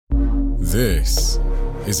This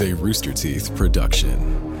is a Rooster Teeth production.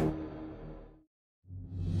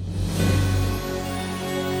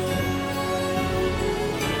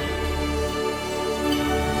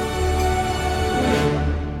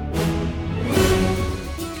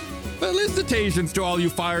 Felicitations to all you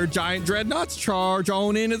fire giant dreadnoughts. Charge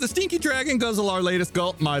on into the Stinky Dragon, guzzle our latest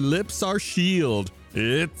gulp. My lips are shield.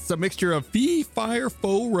 It's a mixture of fee, fire,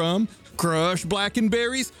 faux rum, crushed blackened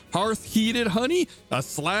berries, hearth-heated honey, a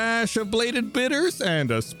slash of bladed bitters, and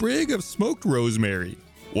a sprig of smoked rosemary.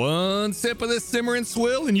 One sip of this simmering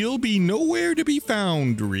swill and you'll be nowhere to be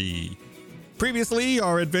found-ry. Previously,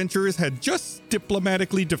 our adventurers had just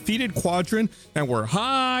diplomatically defeated Quadrin and were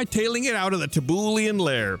hightailing it out of the Tabulian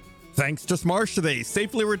lair. Thanks to Smarsh, they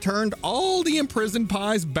safely returned all the imprisoned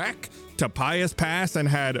pies back to Pious Pass and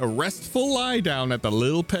had a restful lie down at the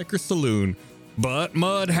Lil Pecker Saloon. But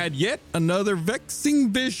Mud had yet another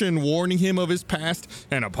vexing vision warning him of his past,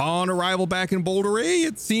 and upon arrival back in Boulder A,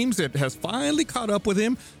 it seems it has finally caught up with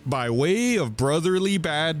him by way of brotherly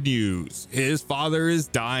bad news. His father is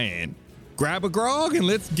dying. Grab a grog and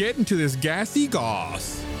let's get into this gassy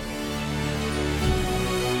goss.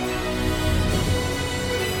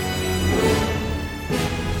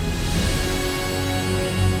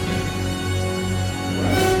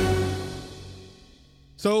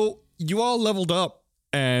 So you all leveled up,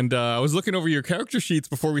 and I was looking over your character sheets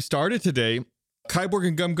before we started today. Kyborg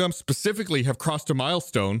and Gum Gum specifically have crossed a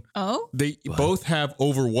milestone. Oh? They both have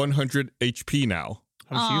over 100 HP now.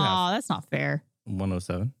 How much do you have? That's not fair.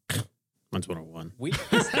 107. Mine's 101.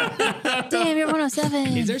 Damn, you're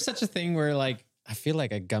 107. Is there such a thing where, like, I feel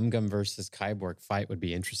like a Gum Gum versus Kyborg fight would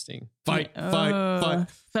be interesting? Fight. That's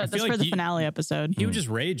feel for like the he- finale episode. He would just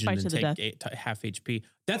rage Fight and to then the take half HP.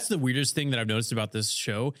 That's the weirdest thing that I've noticed about this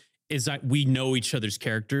show is that we know each other's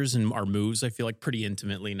characters and our moves. I feel like pretty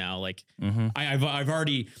intimately now. Like I've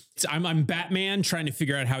already, I'm Batman trying to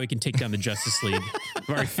figure out how he can take down the Justice League. I've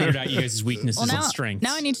already figured out you guys' weaknesses and strengths.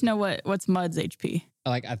 Now I need to know what's Mud's HP.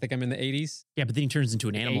 Like, I think I'm in the 80s. Yeah, but then he turns into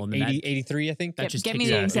an animal. And then 80, 83, I think. that just Get me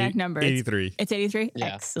takes the out- exact number. 83. It's 83?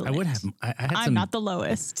 Yeah. Excellent. I would have. I had I'm some. not the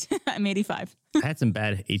lowest. I'm 85. I had some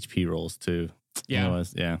bad HP rolls too. Yeah.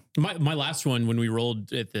 Yeah. My last one, when we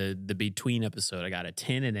rolled at the Between episode, I got a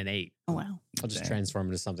 10 and an 8. Oh, wow. I'll just transform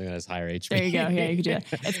into something that has higher HP. There you go. Yeah, you could do that.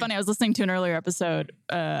 It's funny. I was listening to an earlier episode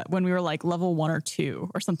when we were like level 1 or 2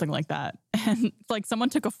 or something like that. And it's like someone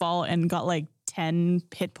took a fall and got like 10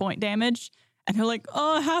 hit point damage. And they're like,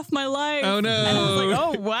 oh, half my life. Oh, no. And I was like,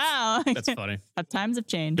 oh, wow. That's funny. Times have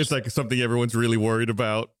changed. It's like something everyone's really worried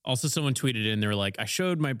about. Also, someone tweeted in, they were like, I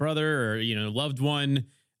showed my brother or, loved one,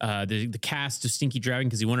 the cast of Stinky Dragon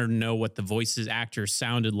because he wanted to know what the voices actors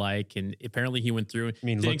sounded like. And apparently he went through,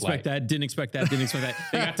 didn't expect that. They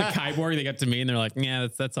got to Kyborg, they got to me, and they're like, yeah,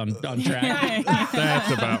 that's on track.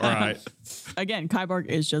 That's about right. Again, Kyborg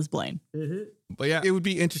is just Blaine. But yeah, it would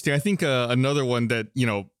be interesting. I think another one that,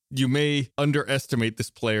 you may underestimate this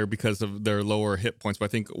player because of their lower hit points, but I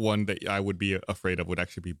think one that I would be afraid of would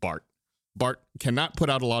actually be Bart. Bart cannot put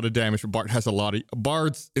out a lot of damage, but Bart has a lot of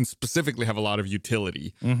bards and specifically have a lot of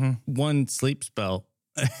utility. One sleep spell,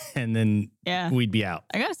 and then we'd be out.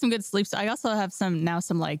 I got some good sleep. I also have some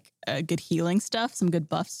like good healing stuff, some good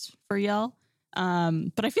buffs for y'all.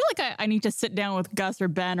 But I feel like I need to sit down with Gus or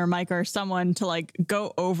Ben or Mike or someone to like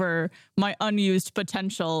go over my unused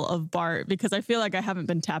potential of Bart because I feel like I haven't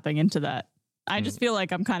been tapping into that. I just feel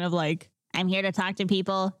like I'm kind of like, I'm here to talk to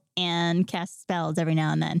people and cast spells every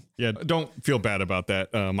now and then. Yeah, don't feel bad about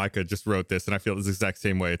that. Micah just wrote this, and I feel the exact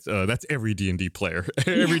same way. It's that's every D&D player.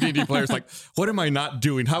 Every D&D player is like, what am I not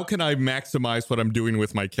doing? How can I maximize what I'm doing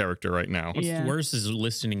with my character right now? What's worse is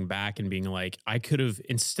listening back and being like, I could have,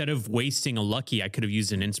 instead of wasting a lucky, I could have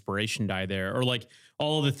used an inspiration die there, or like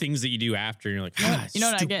all the things that you do after. And you're like, you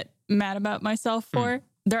know what I get mad about myself for?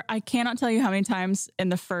 I cannot tell you how many times in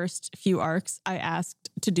the first few arcs I asked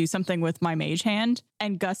to do something with my mage hand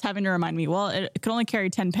and Gus having to remind me, well, it could only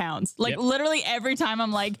carry 10 pounds. Like literally every time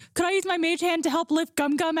I'm like, could I use my mage hand to help lift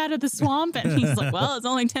Gum Gum out of the swamp? And he's like, well, it's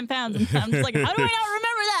only 10 pounds. And I'm just like, how do I not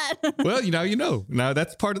remember that? Well, you know. Now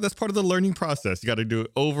that's part of the learning process. You got to do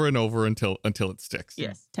it over and over until it sticks.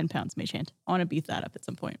 Yes, 10 pounds mage hand. I want to beef that up at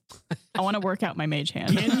some point. I want to work out my mage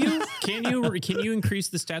hand. Can you increase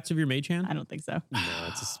the stats of your mage hand? I don't think so. No,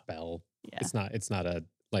 it's a spell. Yeah. It's not a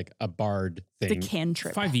like a bard The thing.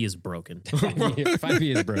 cantrip. 5e is broken.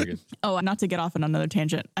 5e is broken. Oh, not to get off on another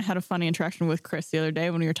tangent. I had a funny interaction with Chris the other day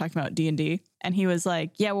when we were talking about D&D, and he was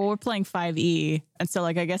like, yeah, well, we're playing 5e. And so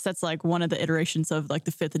like, I guess that's like one of the iterations of like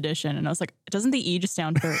the 5th edition. And I was like, doesn't the E just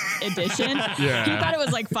stand for edition? Yeah. He thought it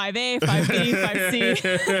was like 5A, 5B,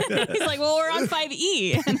 5C. He's like, well, we're on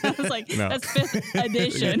 5E. And I was like, No. that's 5th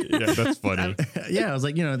edition. Yeah, that's funny. Yeah, I was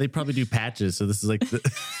like, they probably do patches. So this is like the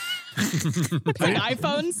Like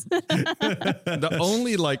iPhones. The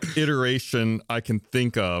only like iteration I can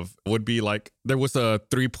think of would be like there was a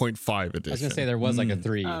 3.5 edition. I was gonna say there was like a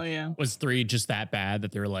 3. Oh, yeah. Was 3 just that bad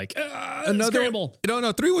that they were like, Another, scramble?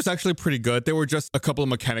 no, 3 was actually pretty good. There were just a couple of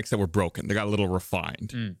mechanics that were broken. They got a little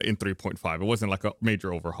refined in 3.5. It wasn't like a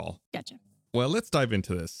major overhaul. Gotcha. Well, let's dive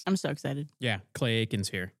into this. I'm so excited. Yeah, Clay Aiken's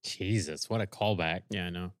here. Jesus, what a callback. Yeah, I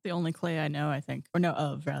know. The only Clay I know, I think. Or know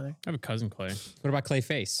of, rather. I have a cousin Clay. What about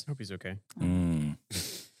Clayface? Hope he's okay.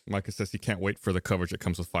 Micah says he can't wait for the coverage that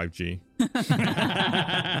comes with 5G.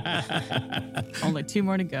 Only 2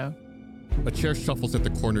 more to go. A chair shuffles at the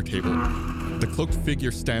corner table. The cloaked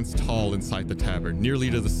figure stands tall inside the tavern, nearly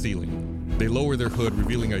to the ceiling. They lower their hood,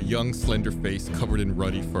 revealing a young, slender face covered in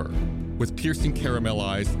ruddy fur. With piercing caramel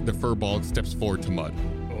eyes, the furball steps forward to Mud.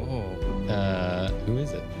 Who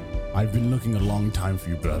is it? I've been looking a long time for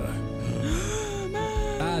you, brother.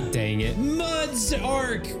 Ah, dang it. Mud's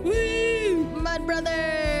arc! Woo! Mud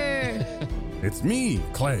brother! It's me,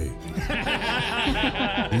 Clay.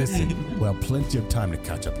 Listen, well, plenty of time to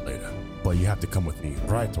catch up later, but you have to come with me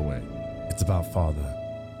right away. It's about father.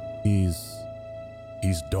 He's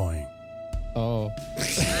dying. Oh.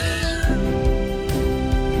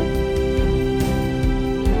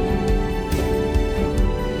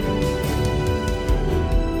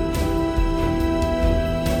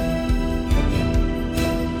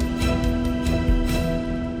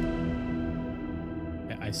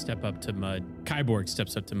 I step up to Mud. Kyborg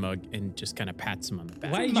steps up to Mug and just kind of pats him on the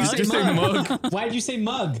back. Why did Mug? you say Mug? mug? Why did you say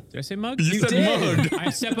mug? Did I say Mug? You said Mug. I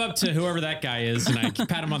step up to whoever that guy is and I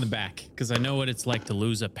pat him on the back because I know what it's like to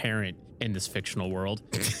lose a parent in this fictional world.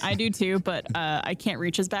 I do too, but I can't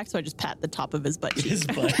reach his back, so I just pat the top of his butt cheek. His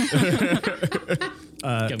butt.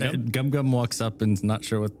 Gum Gum? Gum Gum walks up and's not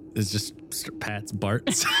sure what is just pats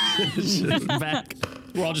Bart's back.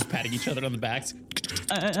 We're all just patting each other on the backs.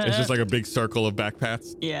 It's just like a big circle of back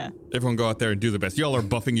pats. Yeah. Everyone go out there and do the best. Y'all are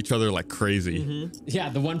buffing each other like crazy. Yeah,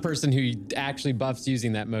 the one person who actually buffs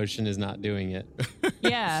using that motion is not doing it.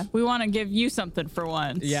 Yeah. We want to give you something for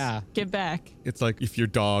once. Yeah. Give back. It's like if your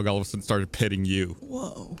dog all of a sudden started petting you.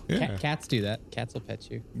 Whoa. Yeah. Cats do that. Cats will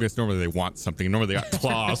pet you. Because normally they want something. Normally they got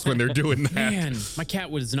claws when they're doing that. Man, my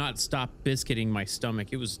cat would not stop biscuiting my stomach.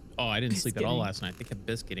 It was, I didn't sleep at all last night. I kept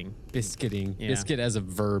biscuiting. Biscuiting. Yeah. Biscuit as a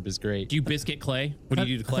verb is great. Do you biscuit Clay? What do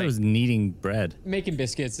you do to I thought Clay? it was kneading bread. Making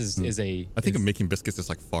biscuits is a. I think is, making biscuits is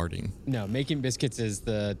like farting. no, making biscuits is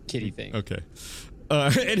the kitty thing. Okay.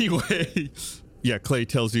 Anyway, yeah, Clay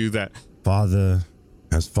tells you that Father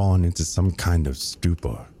has fallen into some kind of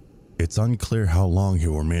stupor. It's unclear how long he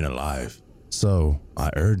will remain alive. So I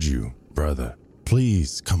urge you, brother,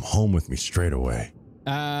 please come home with me straight away.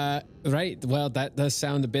 Right. Well, that does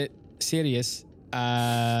sound a bit serious.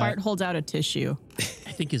 Bart holds out a tissue.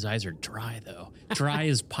 I think his eyes are dry, though. Dry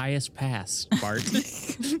as pious pass, Bart.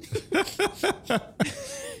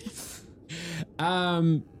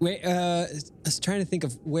 Wait, I was trying to think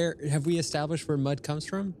of where have we established where mud comes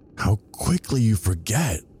from? How quickly you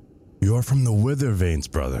forget. You are from the Wither Veins,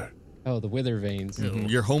 brother. Oh, the wither veins.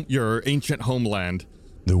 your ancient homeland.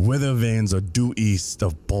 The Wither Veins are due east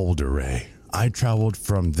of Boulder Ray. I traveled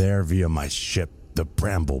from there via my ship, the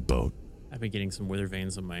Bramble Boat. I've been getting some wither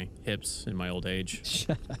veins on my hips in my old age.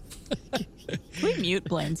 Can we mute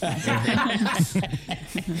Blaine's back?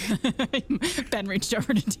 Ben reached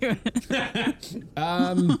over to do it.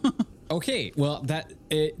 Okay, well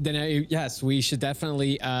yes, we should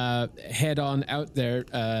definitely head on out there.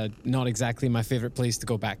 Not exactly my favorite place to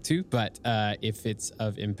go back to, but if it's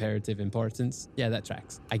of imperative importance, yeah, that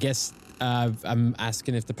tracks. I guess I'm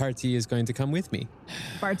asking if the party is going to come with me.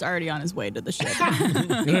 Bart's already on his way to the ship.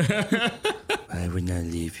 I would not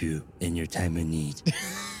leave you in your time of need.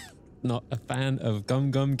 Not a fan of Gum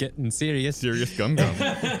Gum getting serious. Serious Gum Gum.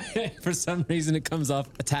 For some reason, it comes off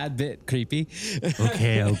a tad bit creepy.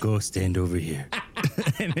 Okay, I'll go stand over here.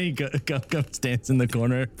 And then Gum Gum stands in the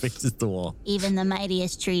corner, faces the wall. Even the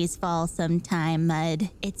mightiest trees fall sometime, Mud.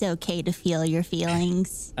 It's okay to feel your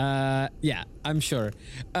feelings. Yeah, I'm sure.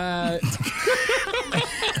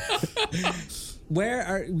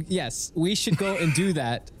 Yes, we should go and do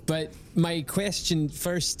that. But my question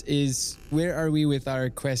first is, where are we with our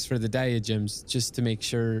quest for the diadems? Just to make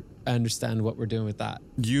sure I understand what we're doing with that.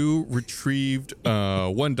 You retrieved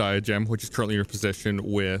one diadem, which is currently in your possession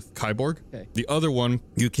with Kyborg. Okay. The other one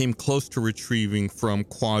you came close to retrieving from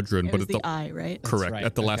Quadrant, It but was the eye, right? correct. right,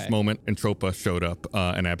 At the last okay. moment, Entropa showed up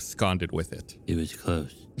and absconded with it. It was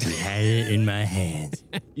close. We had it in my hands.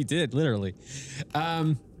 You did, literally.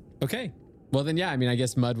 Okay. Well, then, yeah, I mean, I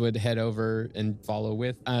guess Mud would head over and follow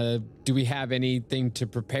with. Do we have anything to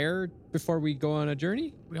prepare before we go on a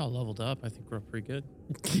journey? We all leveled up. I think we're pretty good.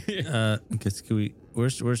 Guess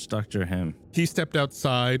where's Dr. Hem? He stepped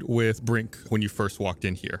outside with Brink when you first walked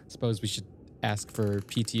in here. Suppose we should ask for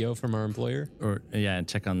PTO from our employer. Or and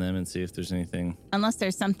check on them and see if there's anything. Unless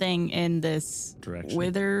there's something in this Direction.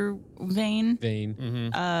 wither vein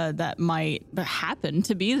Vane. that might happen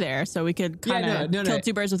to be there, so we could kind of no. kill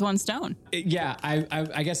two birds with one stone. Yeah,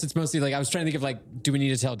 I guess it's mostly like I was trying to think of like, do we need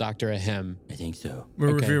to tell Dr. Ahem? I think so.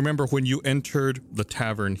 If you remember, when you entered the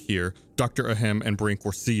tavern here, Dr. Ahem and Brink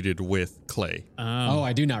were seated with Clay. Oh,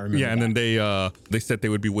 I do not remember. Yeah, and that. then they said they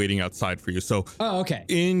would be waiting outside for you. So okay.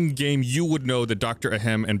 in game, you would know that Dr.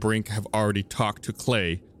 Ahem and Brink have already talked to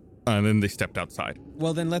Clay, and then they stepped outside.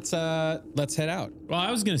 Well, then let's head out. Well,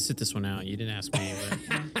 I was going to sit this one out. You didn't ask me.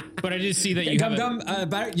 But I did see that you have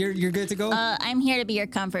Bart, you're good to go? I'm here to be your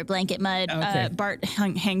comfort blanket, Mud. Okay. Bart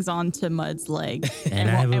hangs on to Mud's leg And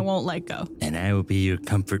and won't let go. And I will be your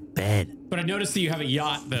comfort bed. But I noticed that you have a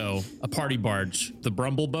yacht, though, a party barge, the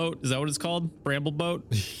Brumble boat. Is that what it's called? Bramble boat?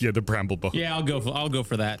 Yeah, the Bramble boat. Yeah, I'll go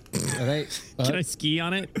for that. All right. Can I ski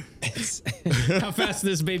on it? How fast does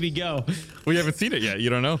this baby go? We haven't seen it yet. You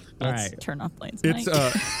don't know. All right. Turn off planes. It's Mike.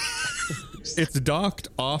 it's docked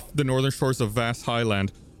off the northern shores of Vast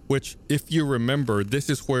Highland, which, if you remember, this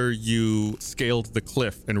is where you scaled the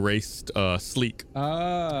cliff and raced Sleek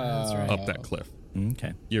up that cliff.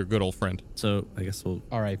 Okay. Your good old friend. So I guess we'll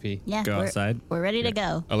R.I.P. Yeah, go outside. We're ready to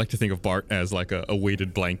go. I like to think of Bart as like a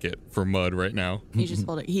weighted blanket for Mud right now. He's just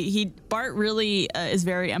holding. Bart really is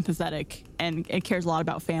very empathetic and cares a lot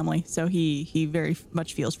about family. So he very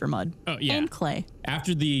much feels for Mud. Oh, yeah. And Clay.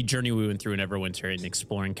 After the journey we went through in Everwinter and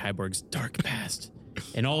exploring Kyborg's dark past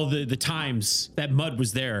and all the times that Mud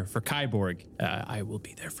was there for Kyborg, I will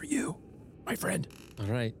be there for you, my friend. All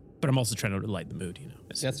right. But I'm also trying to lighten the mood, you know.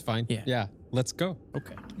 That's fine. Yeah. Let's go.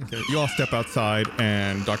 Okay. Okay, you all step outside,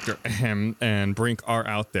 and Dr. Ahem and Brink are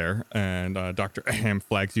out there, and Dr. Ahem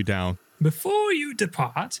flags you down. Before you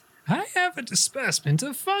depart, I have a disbursement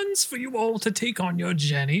of funds for you all to take on your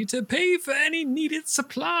journey to pay for any needed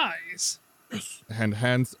supplies. And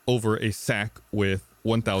hands over a sack with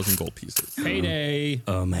 1,000 gold pieces. Payday.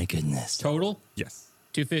 Oh my goodness. Total? Yes.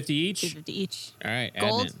 250 each? 250 each. All right.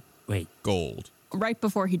 Gold? Admin. Wait. Gold. Right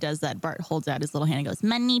before he does that, Bart holds out his little hand and goes,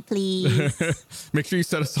 "Money, please." Make sure you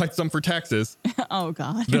set aside some for taxes. Oh,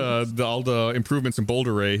 God. All the improvements in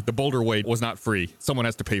Boulder Ray, the Boulder Way was not free. Someone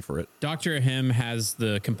has to pay for it. Dr. Ahem has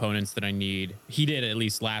the components that I need. He did at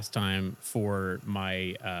least last time for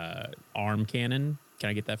my arm cannon. Can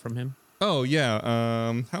I get that from him? Oh,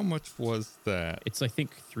 yeah. How much was that? It's, I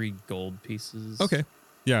think, 3 gold pieces. Okay.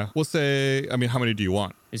 Yeah. We'll say, how many do you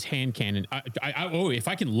want? His hand cannon. If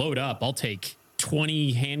I can load up, I'll take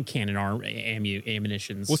 20 hand cannon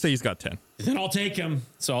ammunitions. We'll say he's got 10. Then I'll take him.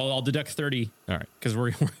 So I'll deduct 30. All right. Because we're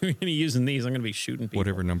going to be using these. I'm going to be shooting people.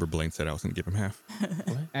 Whatever number Blaine said, I was going to give him half.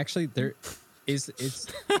 Actually, there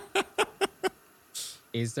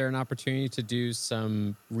is there an opportunity to do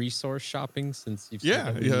some resource shopping since you've said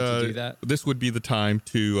that we need to do that? This would be the time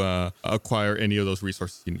to acquire any of those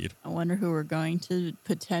resources you need. I wonder who we're going to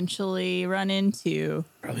potentially run into.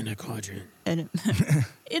 Probably not Quadrant. And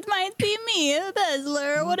it might be me, a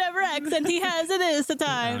Bezler, whatever accent he has it is the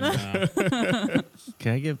time.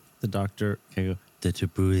 Can I give the doctor? Can I go? The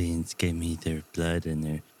Tubulians gave me their blood and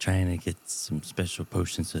they're trying to get some special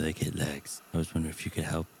potions so they get legs. I was wondering if you could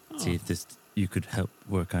help. See if you could help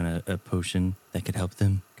work on a potion that could help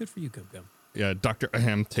them. Good for you, Gum. Yeah, Dr.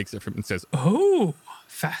 Ahem takes it from and says, Oh,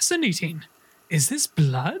 fascinating. Is this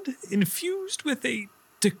blood infused with a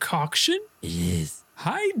decoction? It is.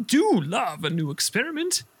 I do love a new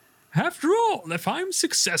experiment. After all, if I'm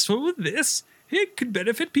successful with this, it could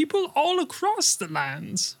benefit people all across the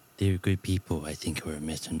lands. They're good people, I think, who are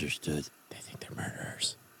misunderstood. They think they're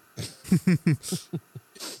murderers.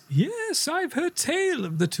 Yes, I've heard tale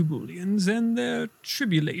of the Tubulians and their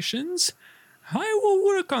tribulations. I will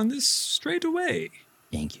work on this straight away.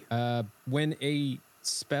 Thank you. When a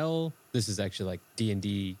spell, this is actually like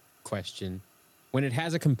D&D question, when it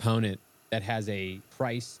has a component that has a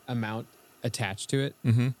price amount attached to it,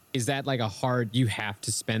 is that like a hard, you have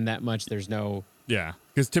to spend that much? There's no Yeah,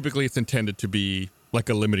 because typically it's intended to be like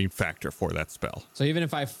a limiting factor for that spell. So even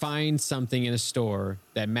if I find something in a store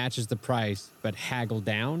that matches the price but haggle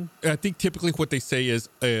down? I think typically what they say is,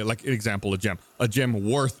 like an example, a gem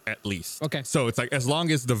worth at least. Okay. So it's like as long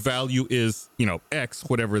as the value is, X,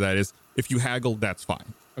 whatever that is, if you haggle, that's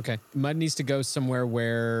fine. Okay. Mud needs to go somewhere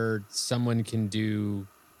where someone can do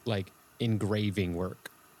like engraving work.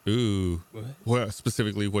 Ooh. What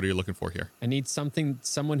specifically, what are you looking for here? I need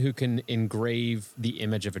someone who can engrave the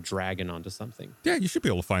image of a dragon onto something. Yeah, you should be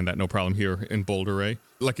able to find that, no problem, here in Boulder Ray.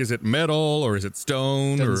 Like, is it metal or is it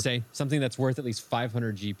stone? Doesn't or say. Something that's worth at least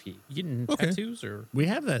 500 GP. You getting tattoos or? We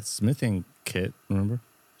have that smithing kit, remember?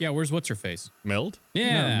 Yeah, where's what's her face? Meld?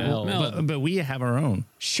 Yeah, No, Meld. But we have our own.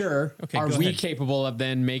 Sure. Okay, Are go we ahead. capable of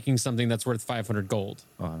then making something that's worth 500 gold?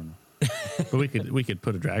 Oh, I don't know. But we could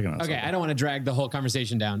put a dragon on Okay, something. I don't want to drag the whole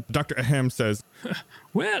conversation down. Dr. Ahem says,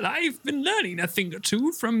 Well, I've been learning a thing or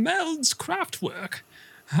two from Meld's craft work.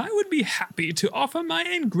 I would be happy to offer my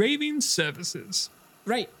engraving services.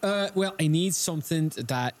 Right. Well, I need something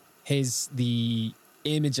that has the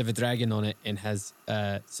image of a dragon on it and has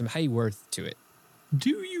some high worth to it. Do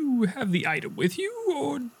you have the item with you,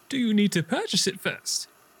 or do you need to purchase it first?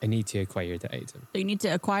 I need to acquire the item. So you need to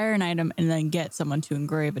acquire an item and then get someone to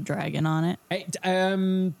engrave a dragon on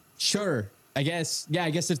it. Sure. I guess. Yeah, I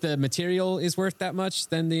guess if the material is worth that much,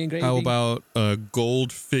 then the engraving. how about a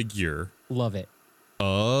gold figure Love it.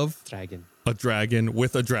 of Dragon. a dragon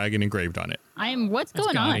with a dragon engraved on it? What's That's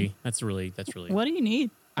going gaudy. on? That's really. What do you need?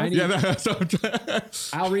 I need, Yeah,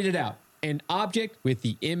 that's I'll read it out. An object with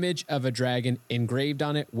the image of a dragon engraved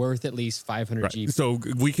on it worth at least 500 right. GP. So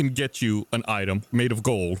we can get you an item made of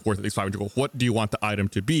gold worth at least 500 gold. What do you want the item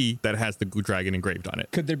to be that has the dragon engraved on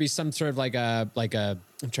it? Could there be some sort of like a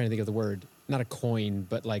I'm trying to think of the word, not a coin,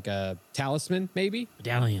 but like a talisman, maybe?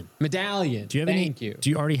 Medallion. Do you have Thank you.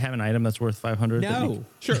 Do you already have an item that's worth 500? No.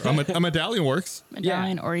 Sure, a medallion works.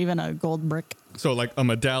 Medallion or even a gold brick. So like a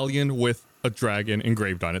medallion with a dragon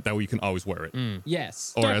engraved on it. That way you can always wear it.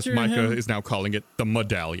 Yes. Or as Dr. Micah Ahem. is now calling it, the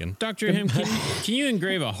medallion. Dr. Him, can you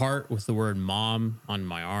engrave a heart with the word mom on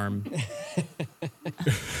my arm?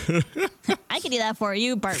 I can do that for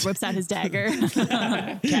you. Bart whips out his dagger.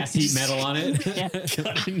 Cast heat metal on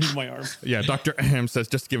it. my arm. Yeah, Dr. Ahem says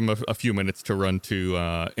just give him a few minutes to run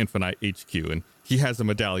to Infinite HQ, and he has a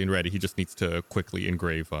medallion ready. He just needs to quickly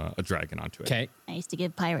engrave a dragon onto it. Okay. I used to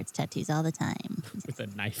give pirates tattoos all the time. With a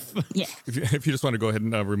knife. Yeah. If you just want to go ahead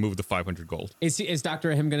and remove the 500 gold. Is Dr.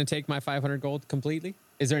 Ahim going to take my 500 gold completely?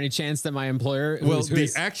 Is there any chance that my employer... Well,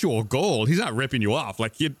 the actual gold, he's not ripping you off.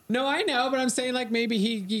 Like, you No, I know, but I'm saying like maybe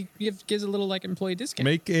he gives a little like employee discount.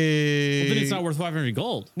 make a... Well, then it's not worth 500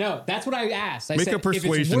 gold. No, that's what I asked. I Make said a if it's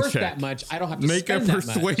persuasion worth check. that much, I don't have to Make a spend that much.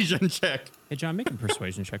 persuasion check. Hey, John, make a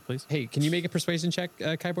persuasion check, please. Hey, can you make a persuasion check,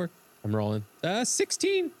 Kyborg? I'm rolling.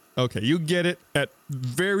 16. Okay, you get it at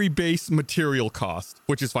very base material cost,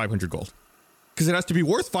 which is 500 gold. Because it has to be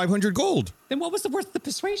worth 500 gold. Then what was the worth of the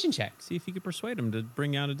persuasion check? See if you could persuade him to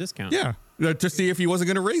bring out a discount. Yeah, to see if he wasn't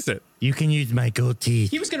going to raise it. You can use my gold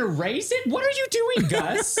teeth. He was going to raise it? What are you doing,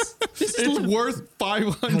 Gus? This It's worth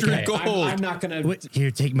 500 okay, gold. I'm not going to... Here,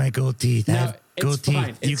 take my gold teeth. I No, have it's gold fine.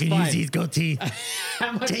 teeth. You It's can fine. use these gold teeth.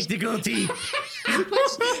 How much, Take the gold teeth.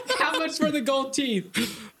 how much for the gold teeth?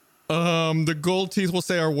 The gold teeth we'll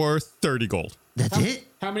say are worth 30 gold. That's it.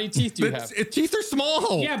 How many teeth do you have? Teeth are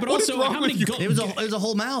small. Yeah, but What is also, wrong how with many you? gold? It was a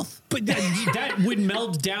whole mouth. But that would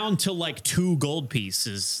meld down to like 2 gold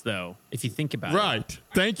pieces, though, if you think about it. Right.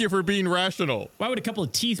 Thank you for being rational. Why would a couple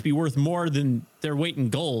of teeth be worth more than their weight in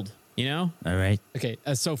gold? You know? All right. Okay,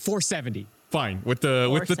 so 470. Fine, with the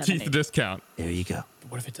teeth 470. discount. There you go.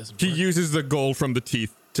 But what if it doesn't He work? uses the gold from the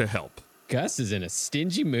teeth to help. Gus is in a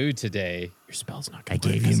stingy mood today. Your spell's not I going to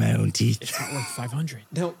work. gave you my own teeth. It's not worth 500.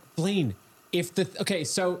 No, Blaine.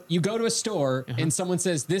 So you go to a store and someone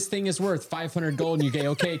says this thing is worth 500 gold, and you go,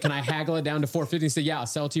 okay, can I haggle it down to 450? And say, yeah, I'll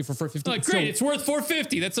sell it to you for 450. Like, great, it's worth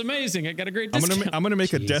 450. That's amazing. I got a great I'm discount. gonna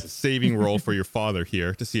make a death saving roll for your father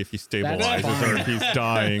here to see if he stabilizes or if he's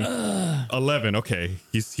dying. 11. Okay,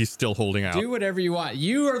 he's still holding out. Do whatever you want.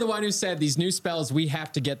 You are the one who said these new spells, we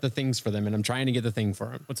have to get the things for them, and I'm trying to get the thing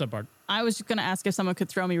for him. What's up, Bart? I was just gonna ask if someone could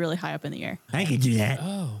throw me really high up in the air. I can do that.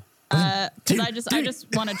 Because I just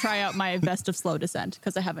want to try out my vest of slow descent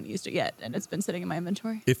because I haven't used it yet and it's been sitting in my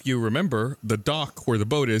inventory. If you remember, the dock where the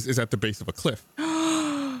boat is at the base of a cliff.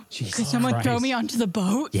 Could someone throw me onto the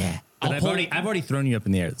boat? Yeah. But I've already thrown you up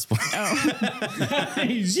in the air at this point.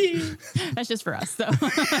 That's just for us, though.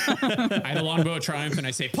 I have a longbow of triumph and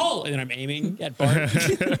I say pull, and then I'm aiming at Bart.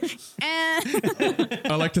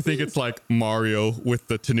 I like to think it's like Mario with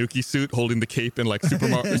the Tanuki suit holding the cape in like Super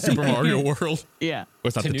Mario World. Yeah. Well,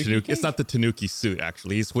 it's not the Tanuki. It's not the Tanuki suit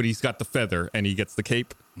actually. It's when he's got the feather and he gets the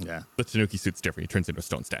cape. Yeah. The Tanuki suit's different. He turns into a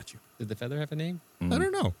stone statue. Did the feather have a name? I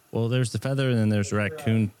don't know. Well, there's the feather and then there's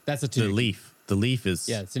raccoon. That's a the Tanuki. leaf. The leaf is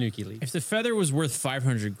Tanuki leaf. If the feather was worth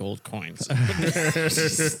 500 gold coins,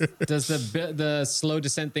 Does the slow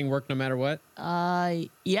descent thing work no matter what?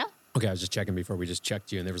 Yeah. Okay, I was just checking before we just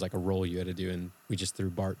checked you, and there was like a roll you had to do, and we just threw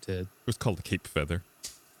Bart to. It was called the cape feather.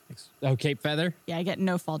 Oh, Cape Feather. Yeah, I get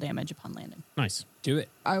no fall damage upon landing. nice. Do it.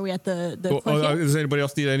 Are we at the cliff yet? Does anybody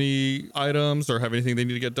else need any items or have anything they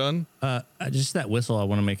need to get done? just that whistle. I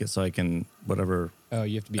want to make it so I can whatever. Oh,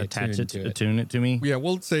 you have to be attach attuned it, to it. attune it to me. Yeah,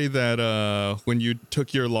 we'll say that when you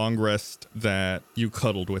took your long rest, that you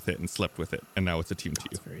cuddled with it and slept with it, and now it's attuned to you.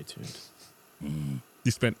 It's very attuned.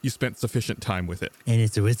 You spent sufficient time with it. And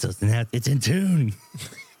it's a whistle, so now it's in tune.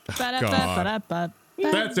 Ba-da-ba-ba-da-ba.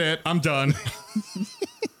 That's it. I'm done.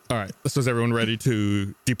 All right. So is everyone ready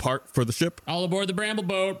to depart for the ship? All aboard the Bramble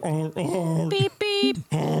boat. Beep, beep.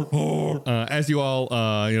 As you all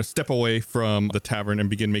step away from the tavern and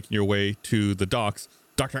begin making your way to the docks,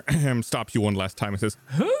 Dr. Ahem stops you one last time and says,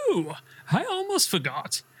 Oh, I almost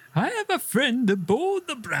forgot. I have a friend aboard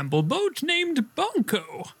the Bramble boat named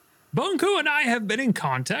Bunko. Bunko and I have been in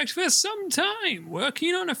contact for some time,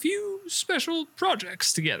 working on a few special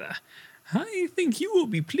projects together. I think you will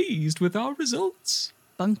be pleased with our results.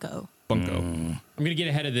 Bunko. I'm going to get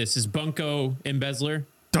ahead of this. Is Bunko embezzler?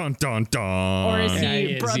 Dun, dun, dun. Or is Yeah, he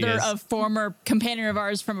he is, brother he is. of former companion of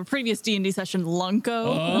ours from a previous D&D session,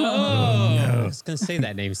 Lunko? I was going to say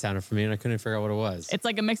that name sounded familiar, and I couldn't figure out what it was. It's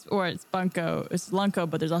like a mix, or it's Bunko. It's Lunko,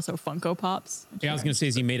 but there's also Funko Pops. Yeah, I was going to say,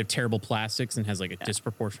 is he made of terrible plastics and has like a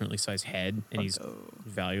disproportionately sized head, and he's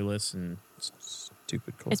valueless and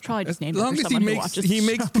stupid culture? It's probably just named As long after as he someone who makes watches he the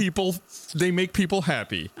makes show. people they make people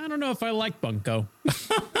happy. I don't know if I like Bunko.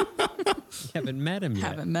 You haven't met him yet.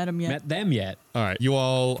 Haven't met him yet. Met them yet. All right, you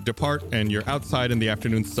all depart and you're outside in the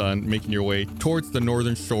afternoon sun, making your way towards the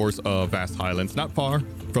northern shores of Vast Highlands, not far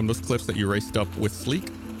from those cliffs that you raced up with Sleek.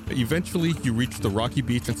 Eventually, you reach the rocky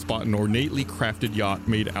beach and spot an ornately crafted yacht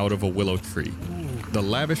made out of a willow tree. The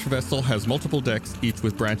lavish vessel has multiple decks, each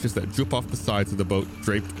with branches that droop off the sides of the boat,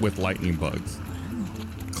 draped with lightning bugs.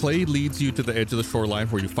 Clay leads you to the edge of the shoreline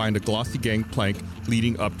where you find a glossy gangplank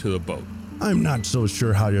leading up to the boat. I'm not so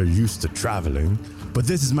sure how you're used to traveling, but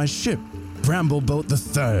this is my ship, Bramble Boat the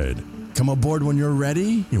Third. Come aboard when you're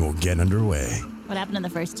ready, and we'll get underway. What happened in the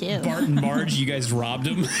first two? Bart and Marge, you guys robbed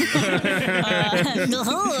him.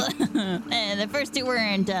 And the first two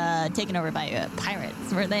weren't taken over by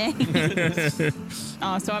pirates, were they?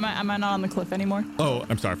 So am I not on the cliff anymore? Oh,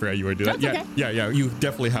 I'm sorry, I forgot you were doing that. That's Yeah, okay. yeah. You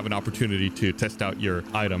definitely have an opportunity to test out your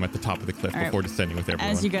item at the top of the cliff All right. before descending with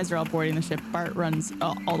everyone. As you guys are all boarding the ship, Bart runs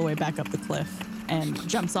all the way back up the cliff and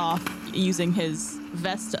jumps off using his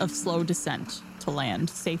vest of slow descent to land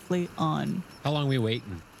safely on. How long are we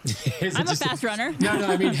waiting? I'm a fast runner. No,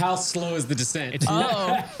 I mean, how slow is the descent?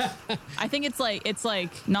 Oh, I think it's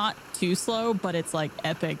like not too slow, but it's like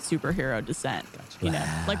epic superhero descent. You know,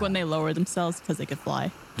 like when they lower themselves because they could fly.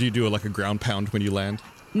 Do you do like a ground pound when you land?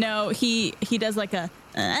 No, he does like a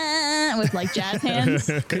with like jazz hands.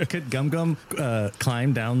 Could Gum Gum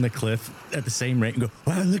climb down the cliff at the same rate and go,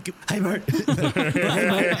 wow, look at, hi, Bart.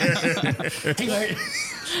 Hey, Bart.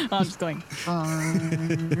 I'm just going.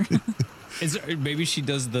 Maybe she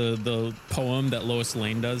does the poem that Lois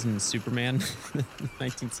Lane does in Superman,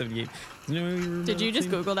 1978. Did you just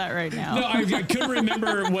Google that right now? No, I couldn't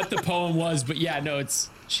remember what the poem was, but yeah, no,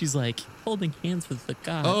 she's like holding hands with the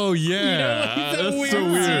god. Oh yeah, that's so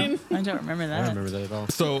weird. I don't remember that. I don't remember that at all.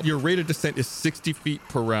 So your rate of descent is 60 feet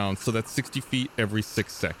per round, so that's 60 feet every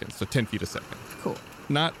 6 seconds, so 10 feet a second. Cool.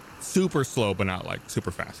 Not super slow, but not like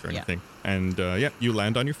super fast or Yeah. anything. And you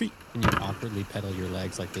land on your feet. And you awkwardly pedal your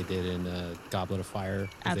legs like they did in Goblet of Fire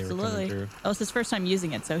as they were coming Absolutely. through. Oh, it's his first time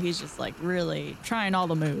using it, so he's just like really trying all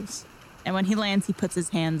the moves. And when he lands, he puts his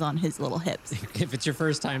hands on his little hips. If it's your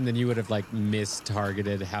first time, then you would have like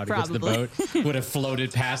mistargeted how to get to the Probably. boat. Would have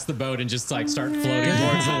floated past the boat and just like start floating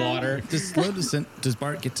towards the water. Does slow descent, does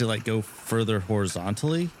Bart get to like go further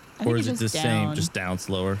horizontally? I think Or is it's it the just same, down. just down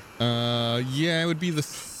slower? Yeah, it would be the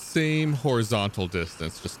same horizontal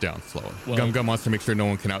distance, just down slower. Well- Gum Gum wants to make sure no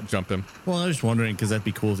one can out jump him. Well, I was just wondering because that'd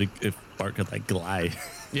be cool if Bart could like glide.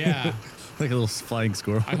 Yeah. Like a little flying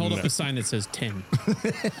squirrel. I hold up a sign that says 10.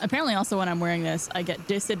 Apparently, also when I'm wearing this, I get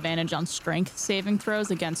disadvantage on strength saving throws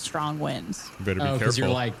against strong winds. You better be Oh, because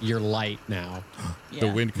careful. you're light now. The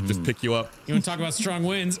wind could just pick you up. You want to talk about strong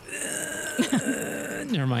winds?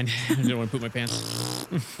 Never mind. I don't want to poop my pants.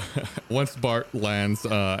 Once Bart lands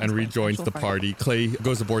and rejoins the party, Clay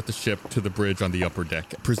goes aboard the ship to the bridge on the upper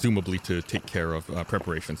deck, presumably to take care of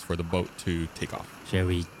preparations for the boat to take off. Shall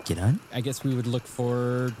we get on? I guess we would look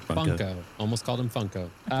for Bunko. Bunko. Almost called him Funko.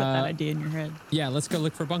 Put that idea in your head. Yeah, let's go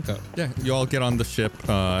look for Bunko. Yeah, you all get on the ship,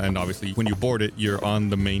 and obviously when you board it, you're on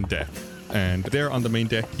the main deck. And there on the main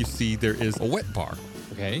deck, you see there is a wet bar.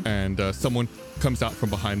 Okay. And someone comes out from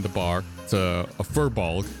behind the bar. It's a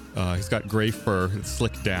furball. He's got gray fur, it's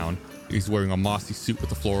slicked down. He's wearing a mossy suit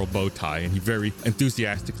with a floral bow tie, and he very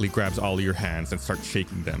enthusiastically grabs all of your hands and starts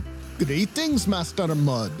shaking them. Greetings, Master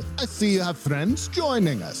Mud. I see you have friends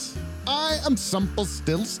joining us. I am Simple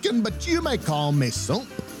Stillskin, but you may call me Sump.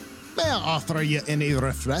 May I offer you any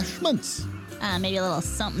refreshments? Maybe a little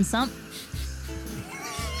something.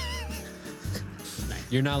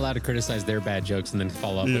 You're not allowed to criticize their bad jokes and then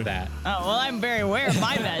follow up with that. Oh, well, I'm very aware of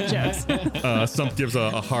my bad jokes. Sump gives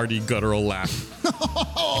a hearty guttural laugh.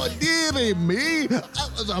 Oh, dearie me. That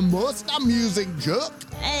was a most amusing joke.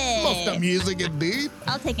 Hey. Most amusing indeed.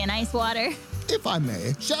 I'll take an ice water. If I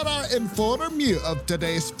may, shall I inform you of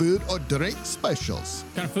today's food or drink specials?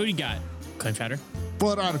 What kind of food you got? Clam chowder?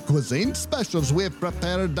 For our cuisine specials, we have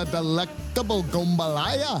prepared the delectable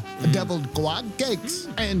gombalaya, deviled guac cakes,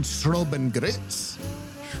 and shrubben grits.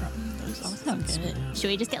 Oh, sounds good. Should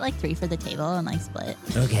we just get like 3 for the table and like split?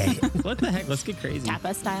 Okay. What the heck? Let's get crazy.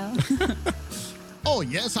 Tapa style. Oh,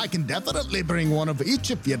 yes, I can definitely bring one of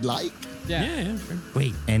each if you'd like. Yeah, sure.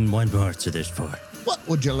 Wait, and one more, so there's 4. What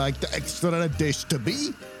would you like the extra dish to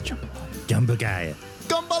be? Jambalaya.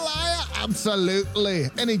 Jambalaya, absolutely.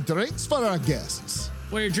 Any drinks for our guests?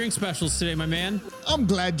 What are your drink specials today, my man? I'm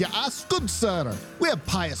glad you asked, good sir. We have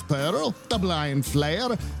Pious Pearl, the Blind Flare,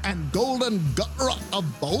 and Golden Gut Rot of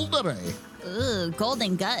Boulderay. Ooh,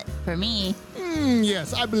 golden gut for me.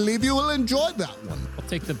 Yes, I believe you will enjoy that one. I'll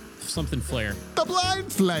take the something flare. The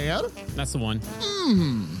Blind Flare? That's the one.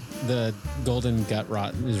 The golden gut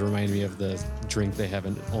rot is reminding me of the drink they have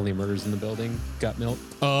in Only Murders in the Building, gut milk.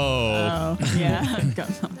 Oh. Oh,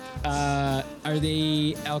 yeah. Are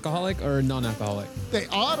they alcoholic or non-alcoholic? They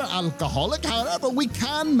are alcoholic, however, we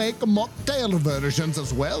can make mocktail versions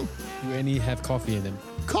as well. Do any have coffee in them?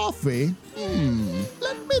 Coffee?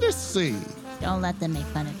 Let me just see. Don't let them make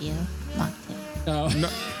fun of you. Mocktail. Oh. No.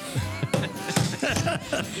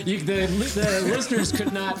 The listeners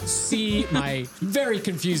could not see my very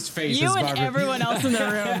confused face. You as and Barbara. everyone else in the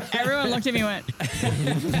room. Everyone looked at me and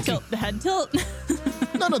went, tilt, the head tilt.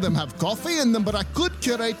 None of them have coffee in them, but I could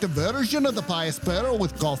curate a version of the Pious Pearl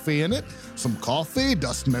with coffee in it. Some coffee,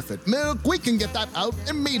 dust method milk. We can get that out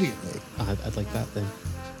immediately. I'd like that then.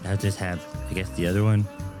 I'll just have, I guess, the other one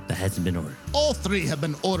that hasn't been ordered. All 3 have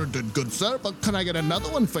been ordered, good sir, but can I get another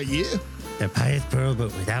one for you? The Pious Pearl, but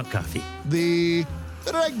without coffee. The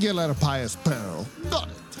regular Pious Pearl. Got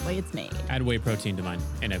it. Way it's made. Add whey protein to mine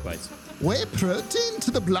and egg whites. Whey protein to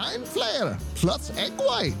the Blind Flare, plus egg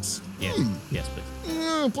whites. Yes, yes,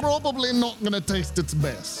 please. Probably not going to taste its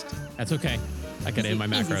best. That's okay. I got it in my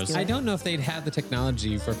macros. I don't know if they'd have the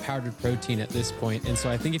technology for powdered protein at this point, and so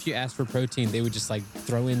I think if you asked for protein, they would just like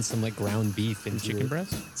throw in some like ground beef and Chicken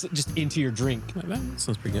breast? just into your drink. That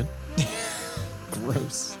sounds pretty good.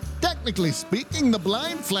 Gross. Technically speaking, the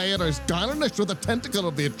Blind Flare is garnished with a tentacle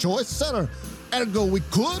of your choice, sir. Ergo, we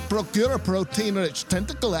could procure a protein-rich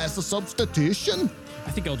tentacle as a substitution.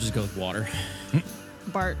 I think I'll just go with water.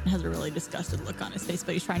 Bart has a really disgusted look on his face,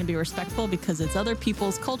 but he's trying to be respectful because it's other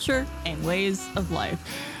people's culture and ways of life.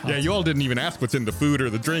 Yeah, you all didn't even ask what's in the food or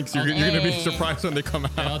the drinks. You're going to be surprised when they come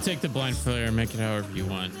out. I'll take the blind flare and make it however you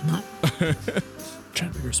want.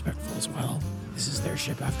 Trying to be respectful as well. This is their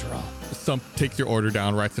ship after all. Sump takes your order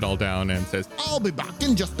down, writes it all down, and says, I'll be back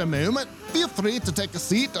in just a moment. Feel free to take a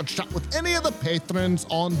seat or chat with any of the patrons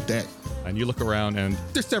on deck. and you look around, and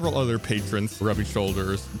there's several other patrons rubbing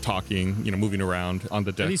shoulders, talking, moving around on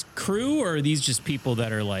the deck. Are these crew, or are these just people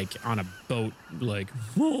that are like on a boat? Like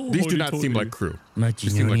these do not seem like crew. Much They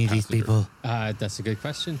you seem know like any of these passengers. people? That's a good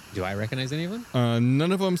question. Do I recognize any of them?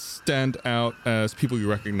 None of them stand out as people you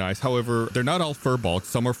recognize. However, they're not all furbolgs.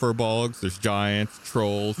 Some are furbolgs. There's giants,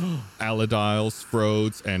 trolls, aladiles,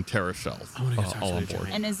 frodes, and terra shells all on board.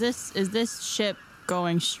 And is this ship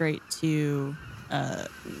going straight to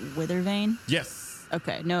Withervane? Yes.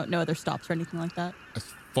 Okay. No other stops or anything like that. As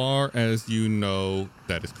far as you know,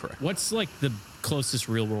 that is correct. What's like the closest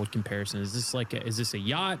real world comparison? Is this like is this a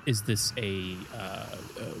yacht? Is this a what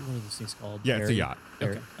are those things called? Yeah, it's a yacht.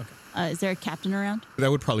 Okay. Is there a captain around? That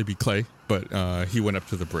would probably be Clay, but he went up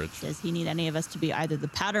to the bridge. Does he need any of us to be either the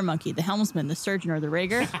powder monkey, the helmsman, the surgeon, or the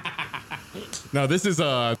rigger? No, this is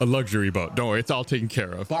a luxury boat. Don't worry, it's all taken care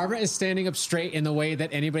of. Barbara is standing up straight in the way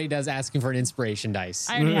that anybody does asking for an inspiration dice.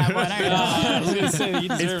 I already have one. I was gonna say,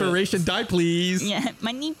 Inspiration die, please. Yeah,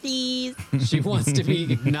 money, please. She wants to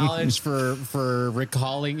be acknowledged for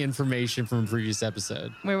recalling information from a previous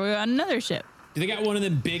episode. Where we're on another ship. Do they got one of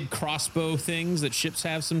them big crossbow things that ships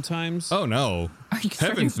have sometimes? Oh no! Are you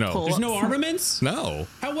Heavens no! There's no armaments. No.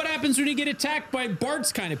 What happens when you get attacked by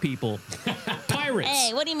Bart's kind of people? Pirates.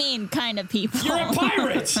 Hey, what do you mean, kind of people? You're a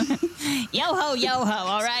pirate. Yo ho,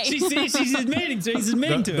 all right. She's admitting to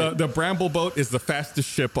it. The Bramble boat is the fastest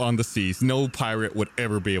ship on the seas. No pirate would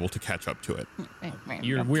ever be able to catch up to it.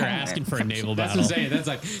 We're asking for a naval battle. That's what I'm saying. That's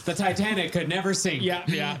like the Titanic could never sink. Yeah.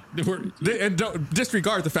 And don't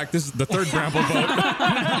disregard the fact this is the third Bramble boat.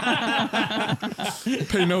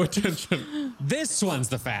 Pay no attention. This one's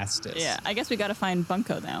the fastest. Yeah, I guess we got to find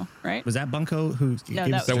Bunko now, right? Was that Bunko who? No,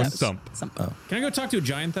 gave that us- was Stump. Oh. Can I go talk to a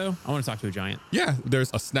giant though? I want to talk to a giant. Yeah,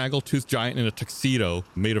 there's a snaggle-toothed giant in a tuxedo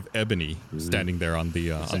made of ebony standing there on the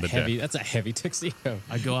deck. That's a heavy tuxedo.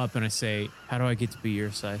 I go up and I say, "How do I get to be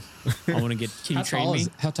your size? I want to get. Can you train me?"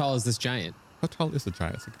 How tall is this giant? How tall is the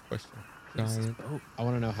giant? That's a good question. Giant. I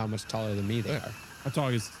want to know how much taller than me they are. How tall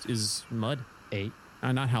is Mud? 8.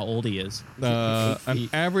 Not how old he is. An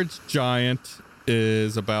average giant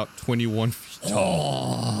is about 21 feet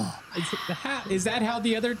tall. Is that how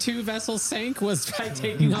the other 2 vessels sank? Was by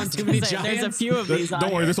taking on too many giants? There's a few of these.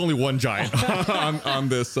 Don't worry, there's only one giant on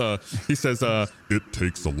this. He says, It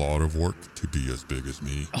takes a lot of work to be as big as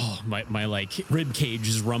me. Oh, my like rib cage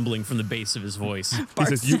is rumbling from the base of his voice.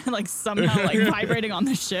 Bart's like somehow like vibrating on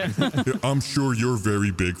the ship. I'm sure you're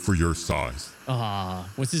very big for your size.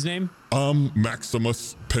 What's his name?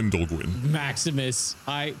 Maximus Pendelgwin. Maximus.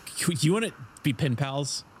 You want to be pen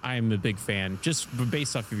pals? I'm a big fan, just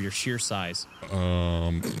based off of your sheer size.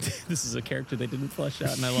 This is a character they didn't flesh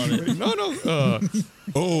out, and I love it. No.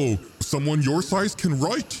 Oh, someone your size can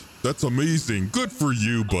write? That's amazing. Good for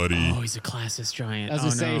you, buddy. Oh, he's a classist giant. As I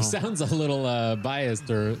say, he sounds a little biased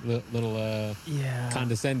or little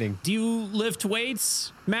condescending. Do you lift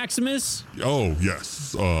weights, Maximus? Oh,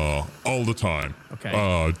 yes. All the time.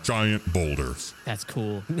 Okay. Giant boulders. That's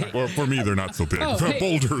cool. Well, for me, they're not so big. Hey,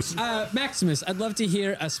 Boulders. Maximus, I'd love to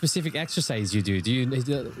hear a specific exercise you do. Do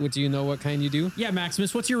you know what kind you do? Yeah,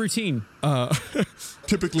 Maximus, what's your routine?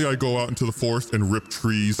 Typically, I go out into the forest and rip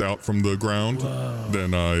trees out from the ground. Whoa.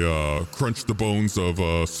 Then I crunch the bones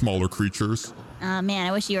of smaller creatures. Oh man,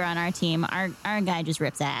 I wish you were on our team. Our guy just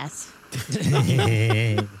rips ass.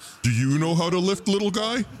 Do you know how to lift, little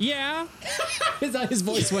guy? Yeah. His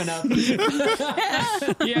voice went up.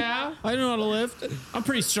 Yeah, I know how to lift. I'm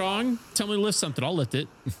pretty strong. Tell me to lift something, I'll lift it.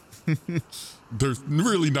 There's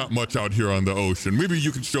really not much out here on the ocean. Maybe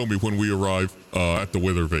you can show me when we arrive at the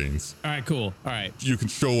Wither Veins. All right, cool. All right. You can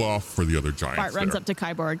show off for the other giants. Bart runs there. up to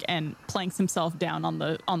Kyborg and planks himself down on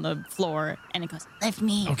the floor, and he goes, Lift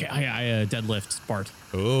me. Okay, I deadlift Bart.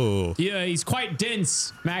 Oh. Yeah, he's quite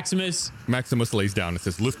dense, Maximus. Maximus lays down and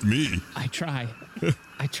says, Lift me. I try. Should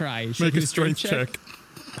make I do a strength check.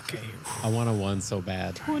 Okay. I want a 1 so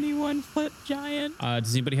bad. 21-foot giant.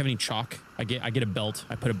 Does anybody have any chalk? I get a belt.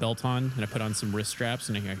 I put a belt on and I put on some wrist straps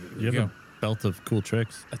and here You you have go. a belt of cool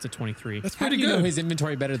tricks. That's a 23. That's How do pretty you know good. his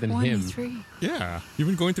inventory better than him? 23. Yeah. You've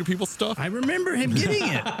been going through people's stuff? I remember him getting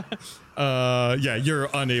it. Yeah, you're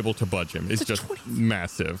unable to budge him. It's just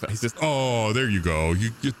massive. He says, Oh, there you go.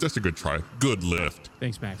 That's a good try. Good lift.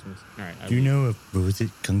 Thanks, Maximus. All right. Do you know what was it?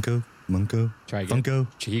 Kunko? Munko? Try again. Funko?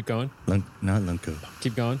 Keep going. Not Lunko.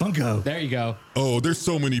 Keep going. Bunko. There you go. Oh, there's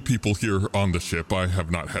so many people here on the ship. I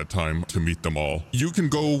have not had time to meet them all. You can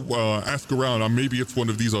go ask around. Maybe it's one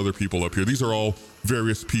of these other people up here. These are all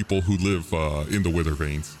various people who live in the Wither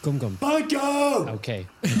Veins. Gum. Bunko! Okay.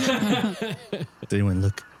 Did anyone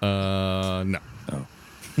look? no. Oh.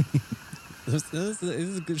 This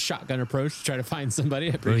is a good shotgun approach to try to find somebody.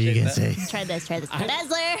 I What were you appreciate gonna that. say? Try this.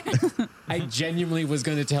 Dazzler. I genuinely was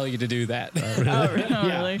going to tell you to do that.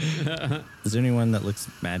 Really? Is there anyone that looks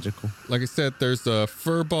magical? Like I said, there's a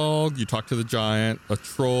furbog. You talk to the giant, a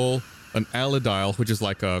troll, an alidile, which is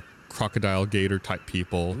like a crocodile gator type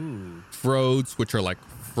people, frodes, which are like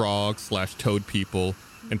frog/toad people,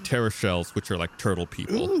 and terra shells, which are like turtle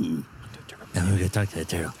people. Ooh. Now we gotta talk to the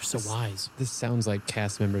turtle. You're so wise. This sounds like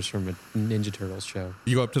cast members from a Ninja Turtles show.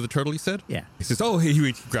 You go up to the turtle, you said? Yeah. He says, oh, hey,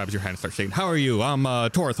 he grabs your hand and starts shaking. How are you? I'm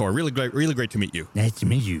Torathor. Really great to meet you. Nice to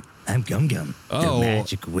meet you. I'm Gum Gum, Oh. the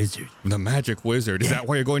magic wizard. The magic wizard. Is that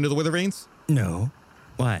why you're going to the Wither Veins? No.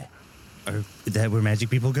 Why? Is that where magic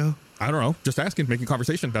people go? I don't know. Just asking, making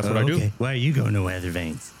conversation. That's what I do. Okay. Why are you going to Wither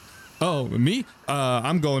Veins? Oh, me?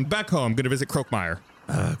 I'm going back home. Going to visit Croakmire.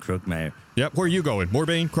 Croakmire. Yep. Where are you going?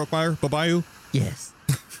 Morbane, Croakmire, Babayou? Yes.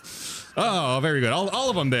 Oh, very good. All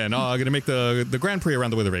of them then. I'm going to make the Grand Prix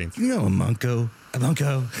around the Wither Veins. You know a Munko? A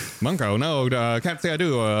Bunko? Munko? No, can't say I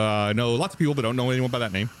do. I know lots of people, but don't know anyone by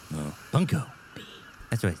that name. Oh, Bunko.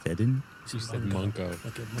 That's what I said, didn't She said Munko.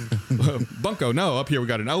 Bunko, no. Up here we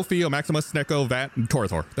got an Ophi, a Maximus, Snecko, Vat, and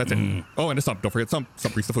Torathor. That's it. Oh, and a Sump. Don't forget Sump.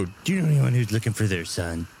 Sump brings the food. Do you know anyone who's looking for their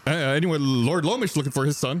son? Anyway, Lord Lomish looking for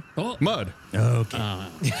his son. Oh. Mud. Okay.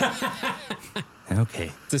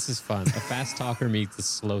 Okay. This is fun. A fast talker meets a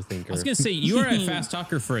slow thinker. I was gonna say you are a fast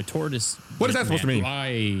talker for a tortoise. What is that supposed to mean?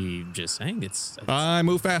 I'm just saying it's I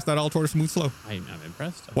move fast, not all tortoise move slow. I'm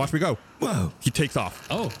impressed. Watch me go. Whoa. He takes off.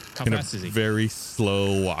 Oh, how in fast a is he? very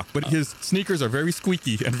slow walk. But his sneakers are very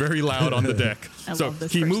squeaky and very loud on the deck. I So love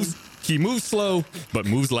this he person. moves slow, but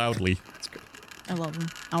moves loudly. I love him.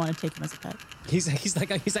 I want to take him as a pet. He's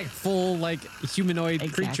like full like humanoid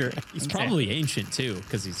Exactly. creature. He's probably ancient too,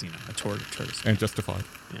 because he's a tortoise. And justified.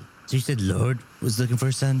 Yeah. So you said Lord was looking for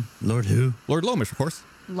a son? Lord who? Lord Lomish, of course.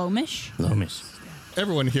 Lomish? Lomish.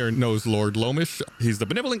 Everyone here knows Lord Lomish. He's the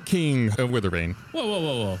benevolent king of Witherbane.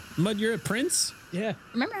 Whoa. Mud, you're a prince? Yeah.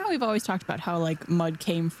 Remember how we've always talked about how like Mud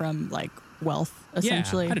came from like wealth,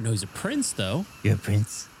 essentially? Yeah, I didn't know he's a prince though. You're a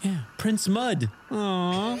prince? Yeah, Prince Mud.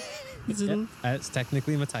 Aww. That's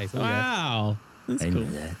technically my title. Wow. That's I cool.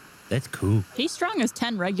 know that. That's cool. He's strong as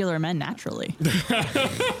 10 regular men naturally.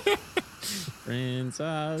 Prince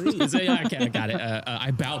Ali. Okay, I got it.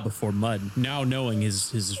 I bowed before Mud, now knowing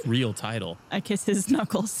his real title. I kiss his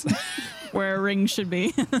knuckles where a ring should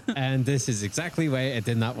be. And this is exactly why I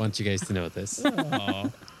did not want you guys to know this. Aw.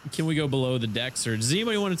 Can we go below the decks, or does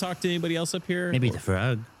anybody want to talk to anybody else up here? Maybe the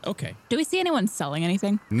frog. Okay. Do we see anyone selling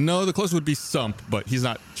anything? No, the closest would be Sump, but he's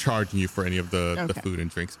not charging you for any of the Okay. food and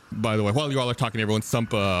drinks. By the way, while you all are talking to everyone,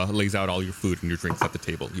 Sump lays out all your food and your drinks at the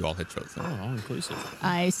table you all had chosen. Oh, all inclusive.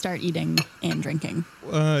 I start eating and drinking.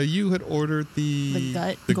 You had ordered the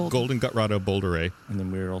golden gut rata Boulderay. And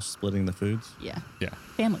then we were all splitting the foods. Yeah. Yeah.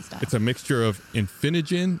 Family style. It's a mixture of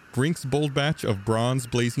Infinigen, Brink's Bold Batch of Bronze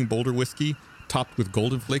Blazing Boulder Whiskey, topped with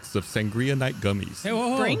golden flakes of Sangria Night Gummies. Hey,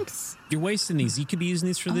 whoa. Drinks? You're wasting these. You could be using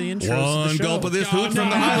these for the intros. of One the show. gulp of this hoot from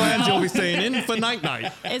the Highlands, you'll be saying Infinite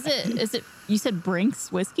Night. Is it, you said Brink's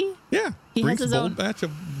whiskey? Yeah. He has Brink's his Bold own- Batch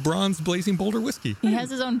of Bronze Blazing Boulder Whiskey. He has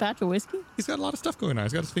his own batch of whiskey? He's got a lot of stuff going on.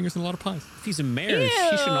 He's got his fingers in a lot of pies. If he's a mayor, he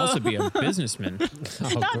should also be a businessman.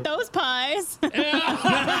 Not those pies.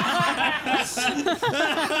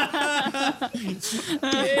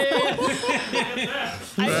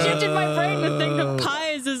 I shifted my brain to think of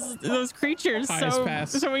pies as those creatures. Pies So,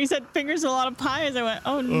 pass. so when you said fingers and a lot of pies, I went,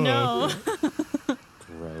 oh no.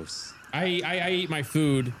 Gross. I eat my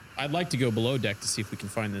food. I'd like to go below deck to see if we can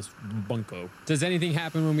find this bunko. Does anything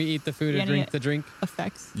happen when we eat the food or Any drink the drink?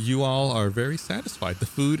 Effects. You all are very satisfied. The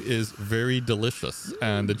food is very delicious,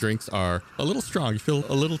 and the drinks are a little strong. You feel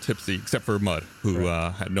a little tipsy, except for Mud, who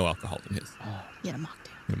had no alcohol in his. Yeah, mocktail.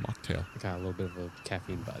 A mocktail. I got a little bit of a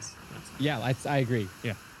caffeine buzz. Yeah, I agree.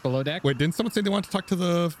 Yeah. Below deck? Wait, didn't someone say they wanted to talk to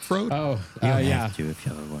the Frode? Oh, You don't yeah. have to if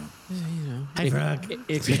y'all want. Hi, frog.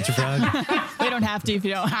 If, Meet your frog. We don't have to if you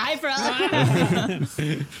don't. Hi, frog.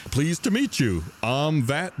 Pleased to meet you. I'm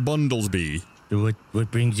Vat Bundlesby. What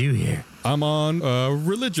brings you here? I'm on a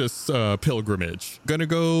religious pilgrimage. Gonna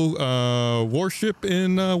go worship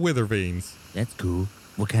in Witherveins. That's cool.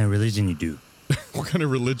 What kind of religion you do? What kind of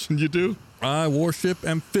religion you do? I worship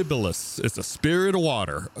Amphibolus. It's a spirit of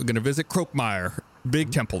water. I'm gonna visit Croakmire.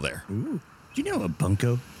 Big temple there. Ooh. Do you know a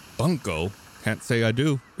bunko? Bunko? Can't say I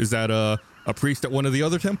do. Is that a priest at one of the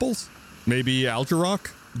other temples? Maybe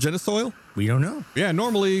Algerok? Genesoil? We don't know. Yeah,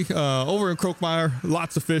 normally over in Croakmire,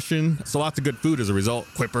 lots of fishing, so lots of good food as a result.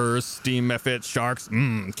 Quippers, steam mephits, sharks.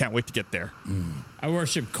 Can't wait to get there. I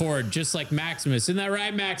worship Cord just like Maximus. Isn't that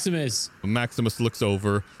right, Maximus? Maximus looks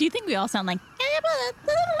over. Do you think we all sound like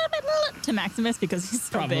to Maximus because he's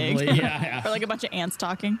so Probably, big? yeah. Or like a bunch of ants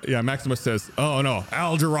talking. Yeah, Maximus says, "Oh no,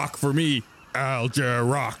 Algerok for me.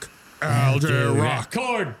 Algerok. Algerok."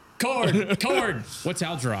 Cord. What's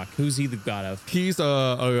Algerok? Who's he the god of? He's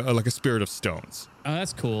like a spirit of stones. Oh,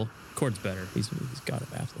 that's cool. Cord's better. He's god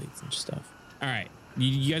of athletes and stuff. All right.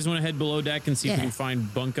 You guys want to head below deck and see if we Yeah. can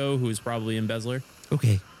find Bunko, who is probably embezzler?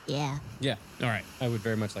 Okay. Yeah. Yeah, All right. I would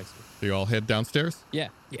very much like to. So you all head downstairs. Yeah.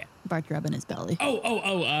 Yeah. Bart rubbing his belly.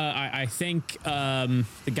 I think the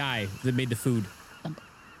guy that made the food.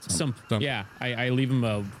 Some. Stump. Yeah. I leave him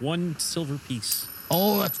 1 silver piece.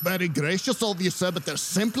 Oh, that's very gracious of you, sir, but there's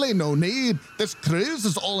simply no need. This cruise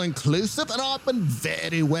is all-inclusive, and I've been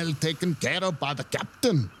very well taken care of by the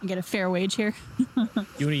captain. I get a fair wage here. You want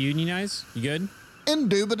to unionize? You good?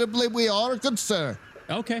 Indubitably, we are, good sir.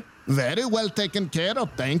 Okay. Very well taken care of,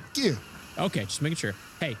 thank you. Okay, just making sure.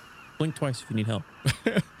 Hey, blink twice if you need help.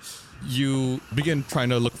 You begin trying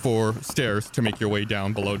to look for stairs to make your way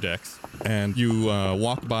down below decks, and you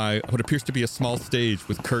walk by what appears to be a small stage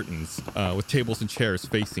with curtains, with tables and chairs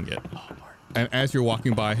facing it. And as you're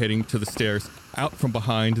walking by, heading to the stairs, out from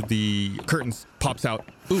behind the curtains pops out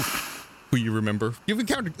Oof, who you remember. You've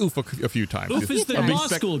encountered Oof a few times. Oof is the law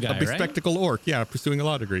school guy, a bespectacled orc, yeah, pursuing a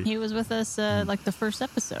law degree. He was with us like the first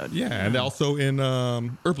episode. Yeah, and also in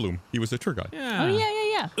Herbloom, he was a tour guide. Yeah. Oh, yeah.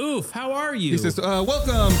 Oof, how are you? He says,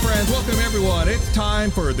 welcome, friends, welcome, everyone. It's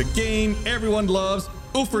time for the game everyone loves,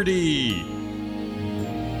 Ooferty.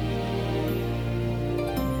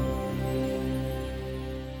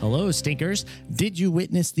 Hello, stinkers. Did you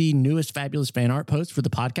witness the newest fabulous fan art post for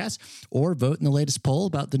the podcast or vote in the latest poll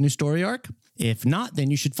about the new story arc? If not,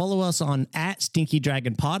 then you should follow us on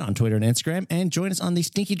 @StinkyDragonPod on Twitter and Instagram and join us on the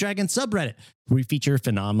Stinky Dragon subreddit, where we feature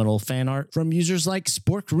phenomenal fan art from users like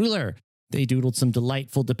Spork Ruler. They doodled some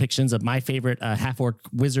delightful depictions of my favorite half-orc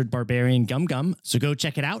wizard barbarian Gum Gum, so go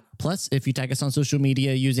check it out. Plus, if you tag us on social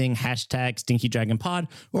media using #StinkyDragonPod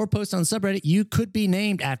or post on subreddit, you could be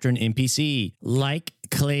named after an NPC, like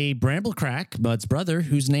Clay Bramblecrack, Bud's brother,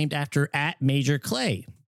 who's named after @MajorClay.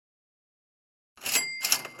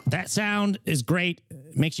 That sound is great.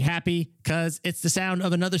 It makes you happy because it's the sound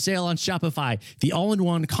of another sale on Shopify, the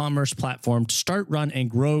all-in-one commerce platform to start, run, and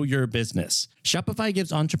grow your business. Shopify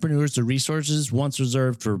gives entrepreneurs the resources once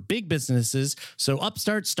reserved for big businesses, so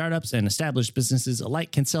upstarts, startups, and established businesses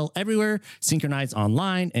alike can sell everywhere, synchronize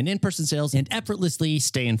online and in-person sales, and effortlessly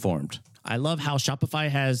stay informed. I love how Shopify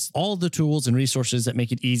has all the tools and resources that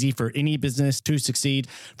make it easy for any business to succeed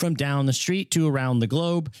from down the street to around the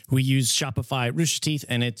globe. We use Shopify Rooster Teeth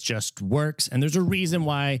and it just works. And there's a reason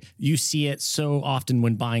why you see it so often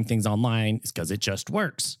when buying things online is because it just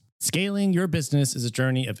works. Scaling your business is a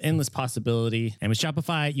journey of endless possibility. And with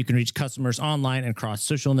Shopify, you can reach customers online and across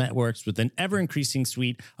social networks with an ever-increasing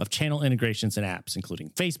suite of channel integrations and apps,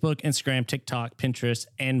 including Facebook, Instagram, TikTok, Pinterest,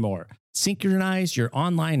 and more. Synchronize your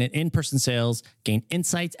online and in-person sales, gain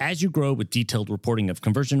insights as you grow with detailed reporting of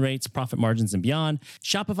conversion rates, profit margins, and beyond.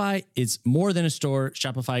 Shopify is more than a store.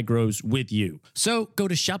 Shopify grows with you. So go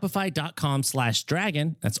to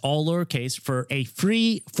shopify.com/dragon, that's all lowercase, for a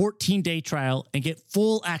free 14-day trial and get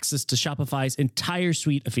full access to Shopify's entire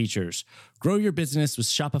suite of features. Grow your business with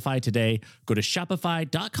Shopify today. Go to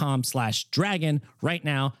shopify.com/dragon right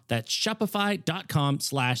now. That's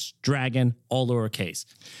shopify.com/dragon, all lowercase.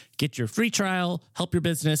 Get your free trial, help your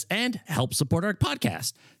business, and help support our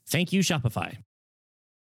podcast. Thank you, Shopify.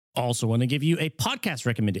 Also want to give you a podcast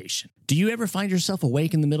recommendation. Do you ever find yourself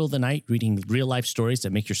awake in the middle of the night reading real-life stories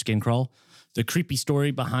that make your skin crawl? The creepy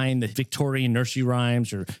story behind the Victorian nursery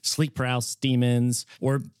rhymes, or sleep paralysis demons,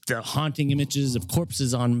 or the haunting images of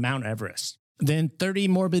corpses on Mount Everest? Then 30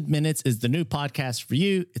 Morbid Minutes is the new podcast for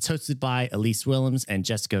you. It's hosted by Elise Willems and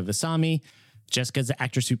Jessica Vasami. Jessica's the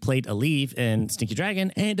actress who played Aleve in Stinky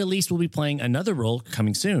Dragon, and Elise will be playing another role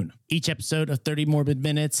coming soon. Each episode of 30 Morbid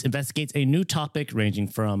Minutes investigates a new topic ranging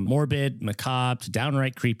from morbid, macabre, to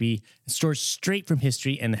downright creepy, and stories straight from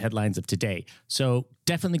history and the headlines of today. So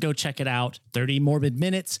definitely go check it out. 30 Morbid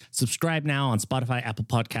Minutes. Subscribe now on Spotify, Apple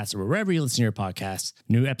Podcasts, or wherever you listen to your podcasts.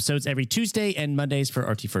 New episodes every Tuesday and Mondays for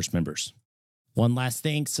RT First members. One last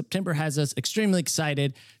thing, September has us extremely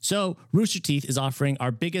excited. So Rooster Teeth is offering our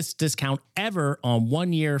biggest discount ever on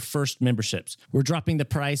 1-year first memberships. We're dropping the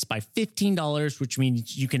price by $15, which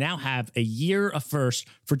means you can now have a year of first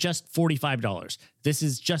for just $45. This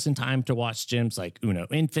is just in time to watch gems like Uno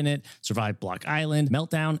Infinite, Survive Block Island,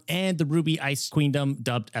 Meltdown, and the Ruby Ice Queendom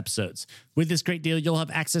dubbed episodes. With this great deal, you'll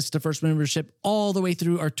have access to first membership all the way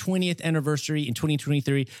through our 20th anniversary in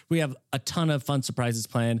 2023. We have a ton of fun surprises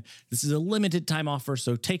planned. This is a limited time offer,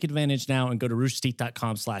 so take advantage now and go to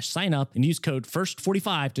roosterteeth.com/sign up and use code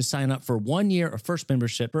FIRST45 to sign up for 1 year of first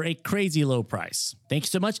membership for a crazy low price. Thank you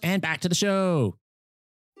so much, and back to the show.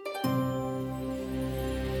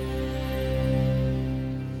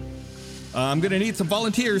 I'm going to need some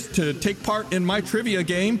volunteers to take part in my trivia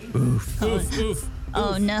game. Oof. Oof, oof.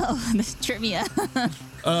 Oh no, this trivia.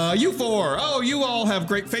 You four. Oh, you all have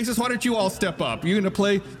great faces. Why don't you all step up? You're going to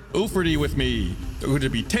play Ooferty with me. There are going to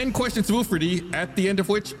be 10 questions of Ooferty, at the end of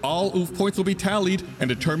which all Oof points will be tallied and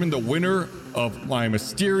determine the winner of my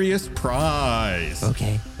mysterious prize.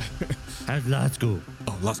 Okay. How's law school?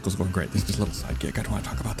 Oh, law school's going great. This is a little side gig. I don't want to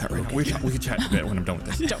talk about that right now. We can chat a bit when I'm done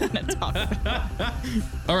with this. Don't want to talk about it.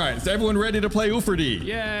 All right, is everyone ready to play Ooferty?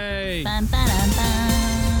 Yay! Bum, ba-dum,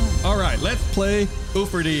 bum. All right, let's play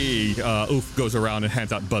Ooferty. Oof goes around and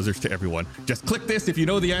hands out buzzers to everyone. Just click this if you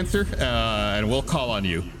know the answer, and we'll call on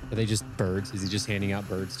you. Are they just birds? Is he just handing out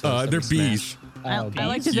birds to us that They're we smash? bees. I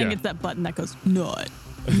like to think it's that button that goes, nut.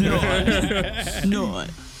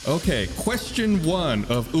 Okay, question 1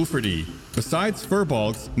 of Ooferty. Besides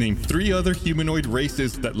furbolgs, name 3 other humanoid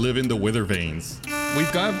races that live in the Witherveins.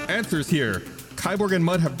 We've got answers here. Kyborg and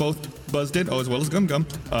Mud have both buzzed in, as well as Gum Gum.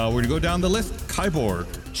 We're gonna go down the list. Kyborg.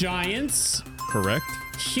 Giants. Correct.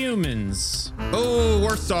 Humans. Oh,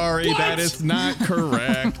 we're sorry. That is not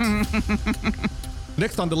correct.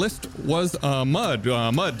 Next on the list was Mud.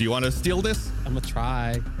 Mud, do you want to steal this? I'm gonna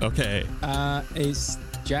try. Okay. Ace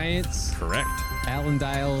Giants. Correct.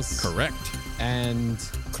 Allendiles. Correct. And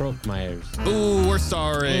Krokmeyers. Oh, we're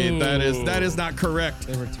sorry. That is not correct.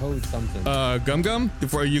 They were told something. Gum Gum,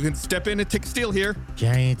 before you can step in and take steal here.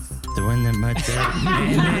 Giants, the one that Mud said,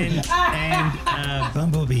 and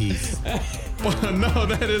bumblebees. No,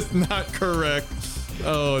 that is not correct.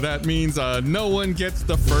 Oh, that means no one gets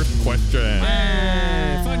the first question.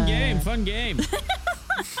 Hey, fun game.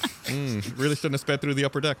 Really shouldn't have sped through the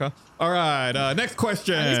upper deck, huh? All right, next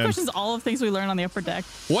question. Are these questions all of things we learn on the upper deck?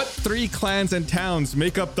 What 3 clans and towns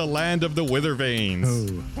make up the land of the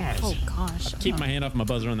Witherveins? Oh gosh. Keep my hand off my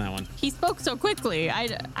buzzer on that one. He spoke so quickly. I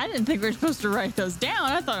didn't think we were supposed to write those down.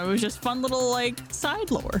 I thought it was just fun little like side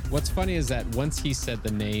lore. What's funny is that once he said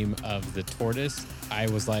the name of the tortoise, I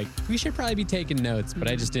was like, we should probably be taking notes, but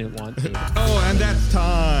I just didn't want to. Oh, and that's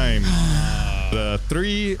time. The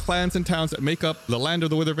 3 clans and towns that make up the land of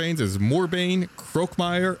the Witherveins is Moorbane,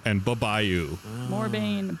 Krokmeyer, and Babayu.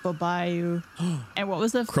 Moorbane, Babayu, and what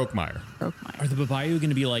was the Krokmeyer. Are the Babayu going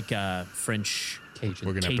to be like French Cajun?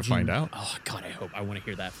 We're going to have to find out. Oh, God, I hope. I want to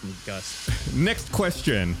hear that from Gus. Next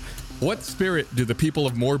question. What spirit do the people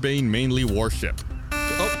of Moorbane mainly worship?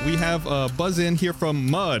 Oh, we have a buzz in here from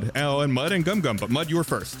Mud. Oh, and Mud and Gum Gum, but Mud, you were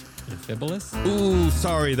first. Amphibolus? Ooh,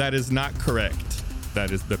 sorry, that is not correct.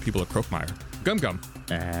 That is the people of Krokmeyer. Gum Gum.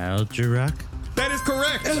 Algerak. That is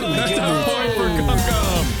correct. That's a point for Gum Gum.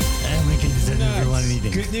 Oh my goodness, I never won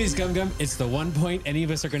anything. Good news, Gum Gum. It's the 1 point any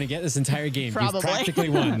of us are going to get this entire game. Probably. You've practically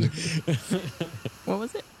won. What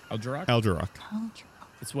was it? Algerak.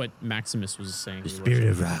 It's what Maximus was saying. The spirit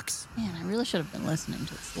of rocks. Man, I really should have been listening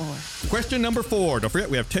to this lore. Question number 4. Don't forget,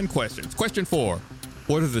 we have 10 questions. Question 4.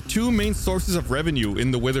 What are the 2 main sources of revenue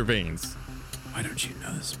in the Witherveins? Why don't you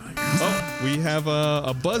know this, Mike? Oh, we have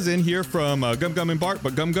a buzz in here from Gum Gum and Bart,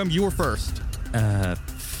 but Gum Gum, you were first.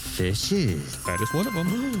 Fishes. That is one of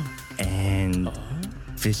them. And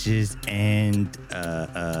fishes and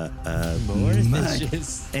More mud.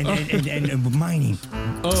 fishes. And mining.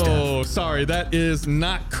 Oh, sorry, that is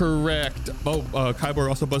not correct. Oh, Kyborg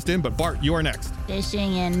also buzzed in, but Bart, you are next.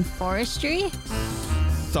 Fishing and forestry?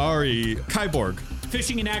 Sorry, Kyborg.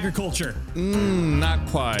 Fishing and agriculture. Not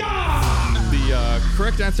quite. The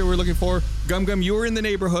correct answer we're looking for, Gum Gum, you were in the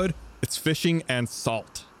neighborhood. It's fishing and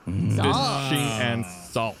salt. Fishing and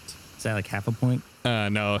salt. Is that like half a point?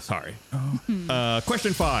 No, sorry.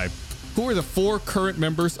 Question 5. Who are the 4 current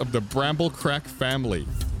members of the Bramblecrack family?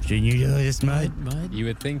 Shouldn't you know this, Mud? You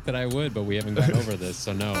would think that I would, but we haven't gone over this,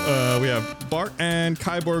 so no. We have Bart and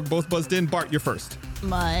Kyborg both buzzed in. Bart, you're first.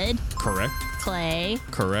 Mud, Correct. Clay,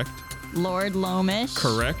 Correct. Lord Lomish,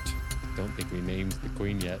 Correct. Don't think we named the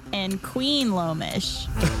queen yet. and Queen Lomish.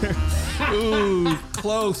 Ooh,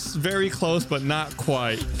 close. Very close, but not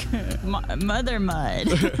quite. Mother Mud.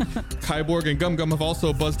 Kyborg and Gum Gum have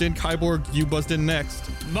also buzzed in. Kyborg, you buzzed in next.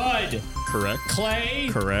 Mud. Correct. Clay.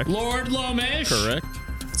 Correct. Lord Lomish. Correct.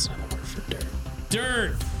 That's not a word for dirt.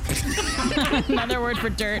 Dirt. Another word for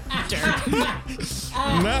dirt. Dirt.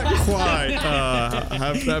 Not quite.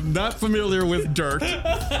 I'm not familiar with dirt.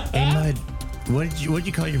 Hey, Mud. What'd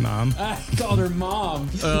you call your mom? I called her mom.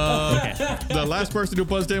 The last person who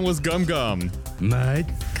buzzed in was Gum Gum. Mud,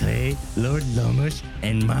 Clay, Lord Lomish,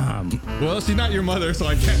 and Mom. Well, she's not your mother, so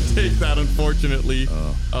I can't take that, unfortunately.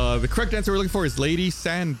 The correct answer we're looking for is Lady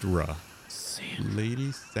Sandra.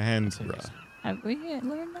 Lady Sandra. Have we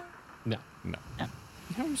learned that? No. No.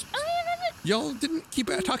 Y'all didn't keep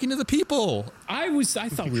talking to the people. I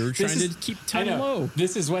thought we were trying to keep I time know. low.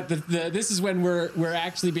 This is what this is when we're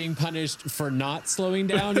actually being punished for not slowing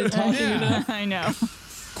down and talking enough. I know.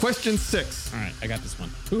 Question 6. All right, I got this one.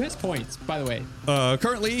 Who has points, by the way?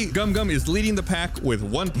 Currently, Gum Gum is leading the pack with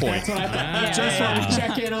 1 point. That's what I thought. Just want to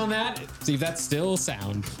check in on that. See if that's still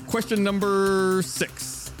sound. Question number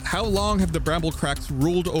 6. How long have the Bramblecracks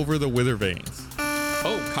ruled over the Witherveins?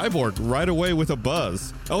 Oh, Kyborg right away with a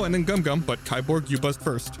buzz. Oh, and then Gum Gum, but Kyborg, you buzzed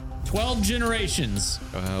first. 12 generations.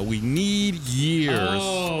 We need years.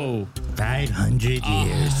 Oh. 500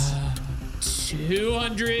 years.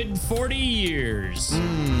 240 years.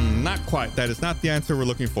 Not quite. That is not the answer we're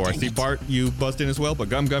looking for. I see Bart, you buzzed in as well, but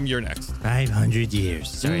Gum Gum, you're next. 500 years.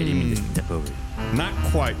 Sorry, I didn't mean to step over. Not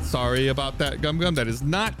quite. Sorry about that, Gum Gum. That is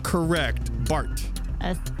not correct. Bart.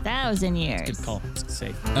 1,000 years. Good call. It's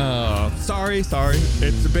safe. Sorry.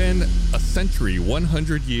 It's been a century,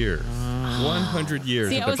 100 years. 100 years.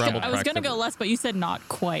 See, of I the was going to go less, but you said not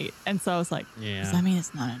quite. And so I was like, does that mean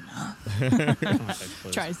it's not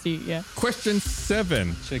enough? Try to see, yeah. Question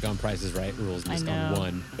 7. Should have gone Prices Right rules and just gone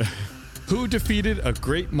 1. Who defeated a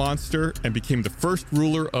great monster and became the first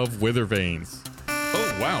ruler of Withervanes?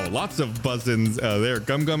 Oh, wow. Lots of buzz-ins there.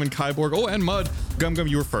 Gum Gum and Kyborg. Oh, and Mud. Gum Gum,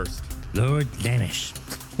 you were first. Lord Lamish.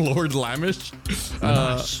 Lord Lamish?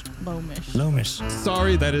 Lomish.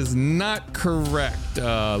 Sorry, that is not correct.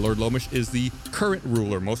 Lord Lomish is the current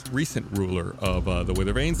ruler, most recent ruler of the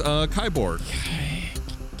Withervanes. Kyborg.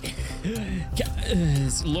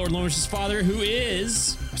 Lord Lomish's father, who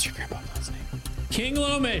is... What's your grandpa's name? King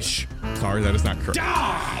Lomish. Sorry, that is not correct.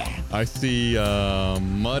 Die! I see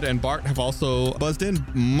Mud and Bart have also buzzed in.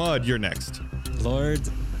 Mud, you're next. Lord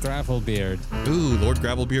Gravelbeard. Ooh, Lord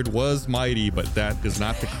Gravelbeard was mighty, but that is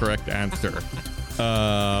not the correct answer.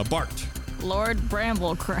 Bart. Lord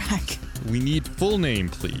Bramblecrack. We need full name,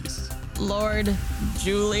 please. Lord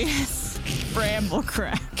Julius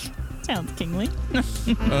Bramblecrack. Sounds kingly.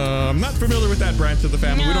 I'm not familiar with that branch of the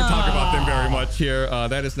family. We don't talk about them very much here.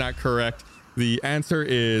 That is not correct. The answer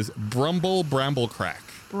is Brumble Bramblecrack.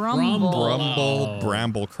 Brumble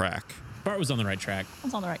Bramblecrack. Bart was on the right track. I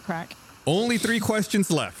was on the right crack. Only 3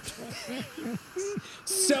 questions left.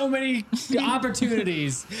 So many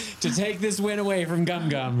opportunities to take this win away from Gum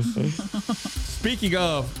Gum. Speaking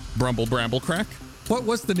of Brumble Bramblecrack, what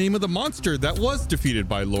was the name of the monster that was defeated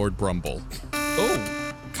by Lord Brumble?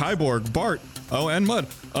 Oh, Kyborg, Bart. Oh, and Mud.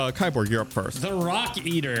 Kyborg, you're up first. The Rock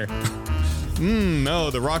Eater.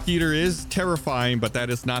 No, the Rock Eater is terrifying, but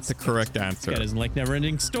that is not the correct answer. That isn't like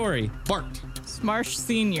Never-Ending Story. Bart. Smarsh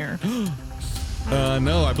Senior.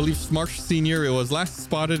 No, I believe Smarsh Senior. It was last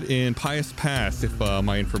spotted in Pious Pass, if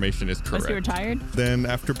my information is correct. Was he retired? Then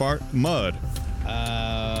after Bart, Mud.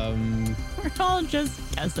 We're all just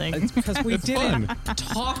guessing. It's because we didn't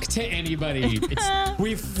talk to anybody.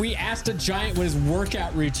 We asked a giant what his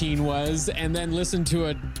workout routine was, and then listened to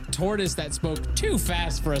a tortoise that spoke too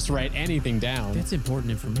fast for us to write anything down. That's important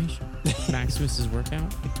information. Maximus's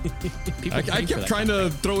workout. I kept trying to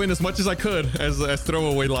throw in as much as I could as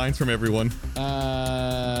throwaway lines from everyone.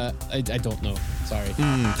 I don't know. Sorry.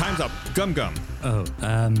 Time's up. Gum Gum. Oh,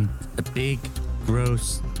 a big,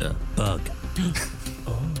 gross bug.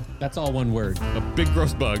 That's all one word. A big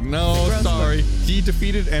gross bug. No, sorry. He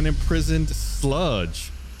defeated and imprisoned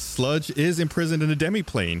Sludge. Sludge is imprisoned in a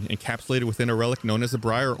demiplane, encapsulated within a relic known as a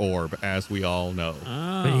Briar Orb, as we all know.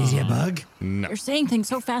 But is he a bug? No. You're saying things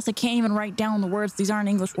so fast I can't even write down the words. These aren't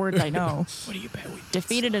English words, I know. What do you bet?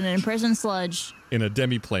 Defeated and imprisoned Sludge. In a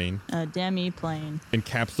demiplane. A demiplane.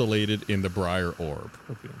 Encapsulated in the Briar Orb.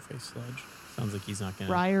 Hope you don't face Sludge. Sounds like he's not going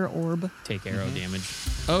to Briar Orb. take arrow damage.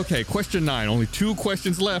 Okay, question 9. Only 2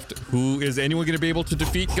 questions left. Who is anyone going to be able to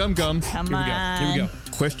defeat Gum Gum? Come on. Here we go.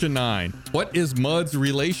 Question 9. What is Mud's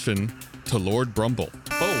relation to Lord Brumble?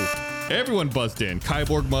 Oh, everyone buzzed in.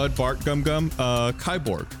 Kyborg, Mud, Bart, Gum Gum.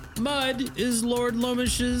 Kyborg. Mud is Lord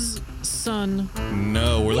Lomish's son.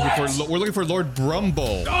 No, we're looking for Lord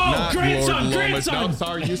Brumble. Not grandson, Lord grandson. Lomish. No,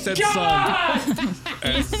 sorry, you said son.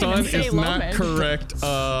 And son is not Lomish. correct.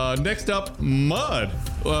 Next up, Mud.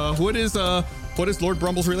 What is Lord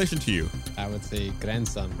Brumble's relation to you? I would say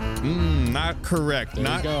grandson. Not correct.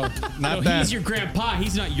 There you go. Not No, that. he's your grandpa.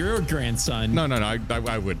 He's not your grandson. No.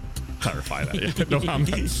 I would clarify that. Yeah. No, I'm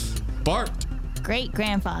not. Bart. Great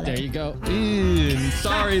grandfather. There you go.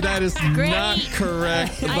 Sorry, that is not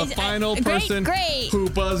correct. The final person who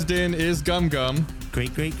buzzed in is Gum Gum.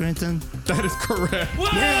 Great-great-grandson? That is correct. Whoa,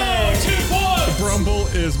 2 points! Brumble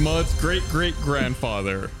is Mud's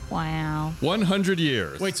great-great-grandfather. Wow. 100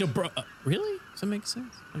 years. Wait, so really? Does that make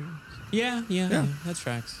sense? Yeah, that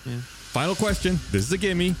tracks. Yeah. Final question. This is a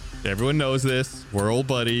gimme. Everyone knows this. We're old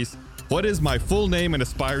buddies. What is my full name and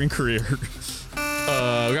aspiring career?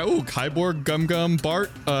 Kyborg, Gum Gum,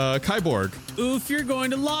 Bart, Kyborg. Oof, you're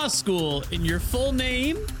going to law school, and your full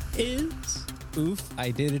name is... Oof,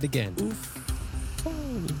 I did it again. Oof.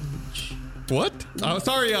 What? Oh,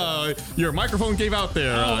 sorry, your microphone gave out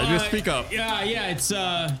there. Just speak up. Yeah, it's,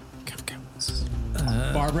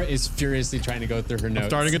 Barbara is furiously trying to go through her notes.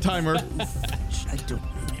 Starting a timer. I don't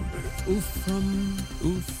remember. Oof from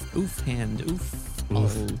oof hand. Oof.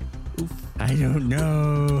 Oh, oof. I don't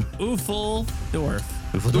know. Oofledorf.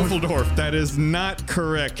 Oofledorf. That is not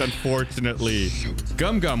correct, unfortunately.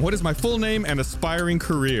 Gum, what is my full name and aspiring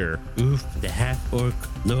career? Oof, the half-orc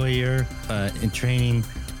lawyer in training.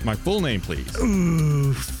 My full name, please.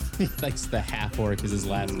 Oof. He likes the half-orc is his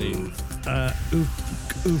last name.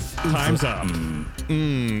 Oof. Time's up.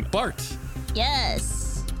 Bart.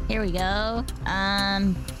 Yes. Here we go.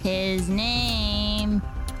 His name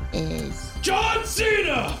is John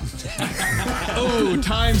Cena! Oh,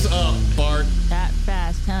 time's up, Bart. that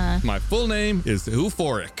fast, huh? My full name is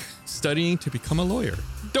Uforic, studying to become a lawyer.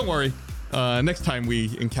 Don't worry. Next time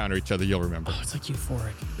we encounter each other, you'll remember. Oh, it's like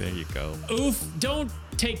euphoric. There you go. Oof, don't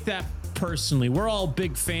take that personally. We're all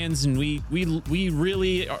big fans, and we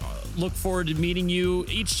really look forward to meeting you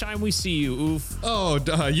each time we see you. Oof. Oh,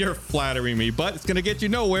 you're flattering me, but it's gonna get you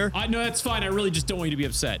nowhere. I know that's fine. I really just don't want you to be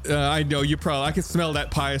upset. I know you probably. I can smell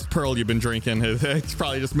that pious pearl you've been drinking. It's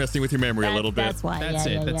probably just messing with your memory a little bit. That's why. That's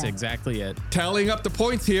yeah, it. yeah, That's yeah. exactly it. Tallying up the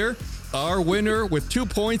points here. Our winner with 2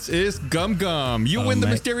 points is Gum. You win the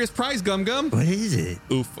mysterious prize, Gum. What is it?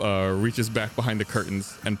 Oof reaches back behind the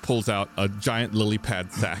curtains and pulls out a giant lily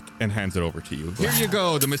pad sack and hands it over to you. Here you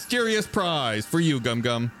go, the mysterious prize for you,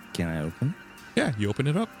 Gum. Can I open? Yeah, you open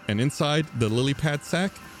it up, and inside the lily pad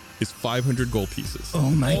sack is 500 gold pieces.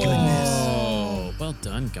 Oh my goodness. Oh, well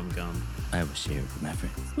done, Gum. I will share it with my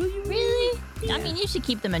friends. Really? I mean, you should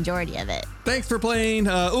keep the majority of it. Thanks for playing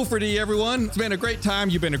Ooferty, everyone. It's been a great time.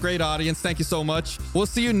 You've been a great audience. Thank you so much. We'll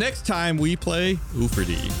see you next time we play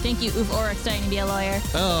Ooferty. Thank you, Oof Oric, studying to be a lawyer.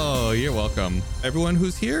 Oh, you're welcome. Everyone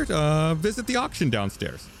who's here, visit the auction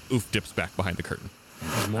downstairs. Oof dips back behind the curtain.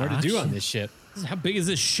 There's more to do on this ship. How big is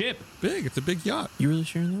this ship? Big. It's a big yacht. You really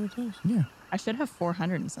sharing that with us? Yeah. I should have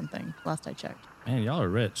 400 and something last I checked. Man, y'all are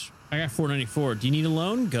rich. I got 494. Do you need a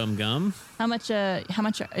loan, Gum? How much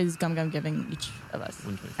is Gum giving each of us?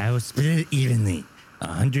 I will split it evenly.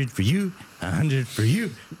 100 for you, 100 for you,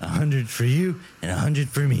 100 for you, and 100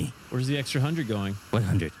 for me. Where's the extra 100 going?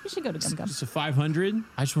 100. You should go to Gum. Just a 500?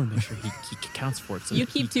 I just want to make sure he counts for it. So You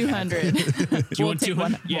that keep he- 200. Do you We'll want take 200?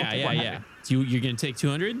 one- Yeah. we'll take 100. So you're going to take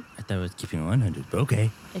 200? I thought I was keeping 100, but okay.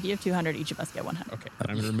 If you have 200, each of us get 100. Okay.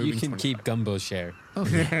 I'm removing You can 25. keep Gumbo's share.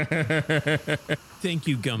 Thank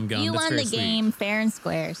you, Gum. You That's won very the sweet. game fair and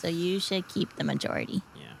square, so you should keep the majority.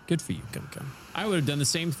 Yeah. Good for you, Gum. I would have done the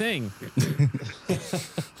same thing.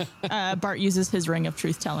 Bart uses his ring of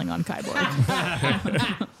truth telling on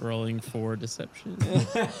Kyborg. Rolling for deception.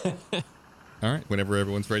 All right, whenever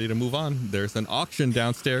everyone's ready to move on, there's an auction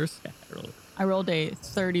downstairs. Yeah, I rolled a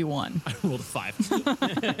 31. I rolled a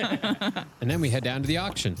 5. And then we head down to the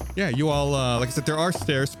auction. Yeah, you all, like I said, there are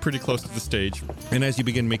stairs pretty close to the stage. And as you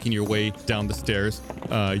begin making your way down the stairs,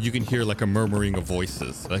 you can hear like a murmuring of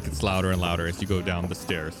voices. Like it's louder and louder as you go down the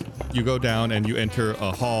stairs. You go down and you enter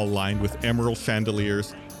a hall lined with emerald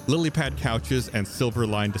chandeliers, lily pad couches, and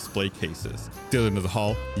silver-lined display cases. At the other end of the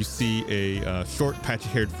hall, you see a short,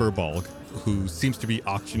 patchy-haired furbolg who seems to be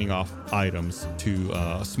auctioning off items to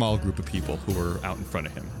a small group of people who are out in front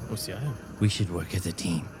of him. What's the We should work as a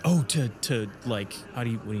team. Oh, to like, what do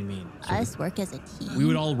you mean? Us work as a team. We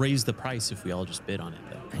would all raise the price if we all just bid on it,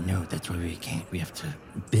 though. I know, that's why we can't. We have to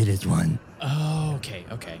bid as one. Oh, okay.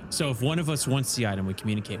 So if one of us wants the item, we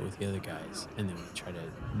communicate with the other guys, and then we try to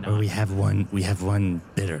not. Or we have one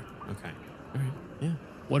bidder. Okay. All right. Yeah.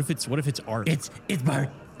 What if it's art? It's Bart.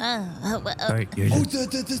 Well, Bart, you're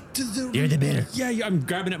you're the bidder. Yeah, I'm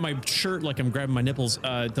grabbing at my shirt like I'm grabbing my nipples.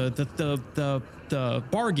 The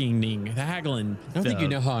bargaining, the haggling. I don't think you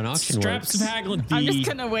know how an auction straps works. of haggling. I'm just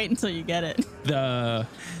gonna wait until you get it. The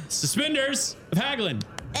suspenders of haggling.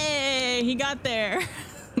 Hey, he got there.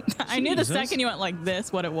 I knew the Jesus. second you went like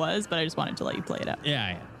this what it was, but I just wanted to let you play it out.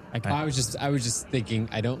 Yeah. I was just thinking.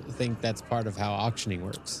 I don't think that's part of how auctioning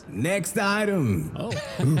works. Next item. Oh.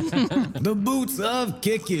 The boots of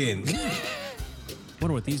kicking.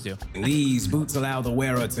 Wonder what these do. These boots allow the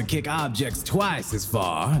wearer to kick objects twice as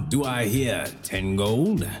far. Do I hear 10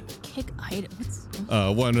 gold? Kick items.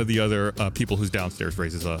 One of the other people who's downstairs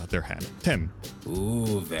raises their hand. 10.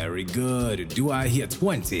 Ooh, very good. Do I hear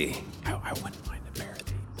 20? I wouldn't mind a pair of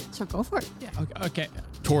these. So go for it. Yeah. Okay.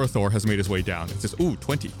 Torathor has made his way down. It says, ooh,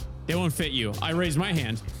 20. They won't fit you. I raise my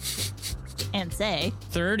hand. And say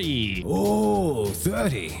 30. Oh,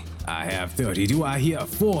 30. I have 30. Do I hear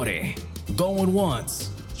 40? Going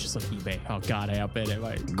once. It's just like eBay. Oh God, I outbid it.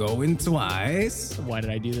 Like, Going twice. why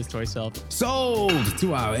did I do this to myself? Sold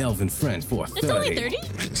to our elven friend for 30. it's only 30.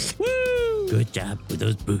 Woo! Good job with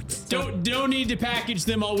those boots. Don't need to package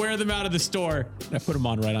them. I'll wear them out of the store. I put them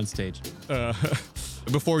on right on stage.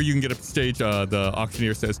 Before you can get up to stage, the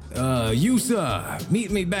auctioneer says, You, sir,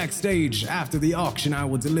 meet me backstage. After the auction, I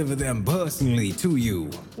will deliver them personally to you.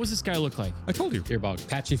 What's this guy look like? I told you. Fearbog,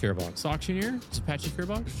 Patchy Fearbog. It's auctioneer? It's a Patchy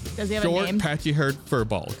Fearbog? Does he have a Short, name? patchy-haired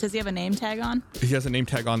furball. Does he have a name tag on? He has a name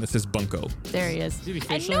tag on that says Bunko. There he is. Does he have And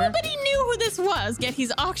facial hair? nobody knew who this was, yet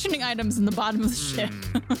he's auctioning items in the bottom of the ship.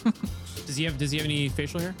 Does he have any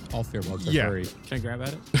facial hair? All Fearbogs are Yeah. furry. Can I grab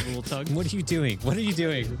at it? A little tug? What are you doing? What are you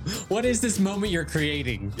doing? What is this moment you're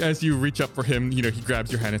creating? As you reach up for him, he grabs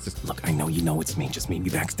your hand and says, Look, I know you know it's me. Just meet me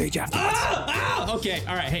backstage afterwards. Okay,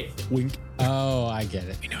 all right, hey, wink. Oh, I get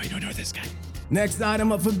it. We know you don't know this guy. Next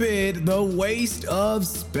item up for bid, the waste of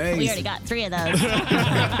space. We already got 3 of those.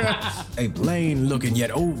 A plain looking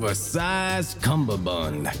yet oversized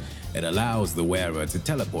cummerbund. It allows the wearer to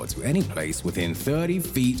teleport to any place within 30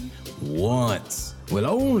 feet once. Will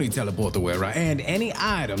only teleport the wearer and any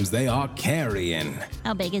items they are carrying.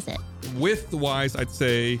 How big is it? width-wise, I'd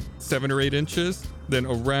say 7 or 8 inches. Then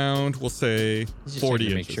around, we'll say Just 40 checking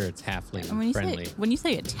to inches. make sure it's halfling And friendly. when you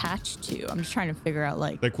say attached to, I'm just trying to figure out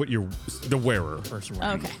like Like what the wearer. Person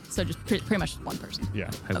okay, so just pretty much one person. Yeah.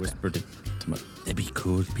 I whispered it to my. It'd be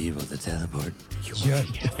cool to be able to teleport.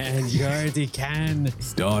 And you already can.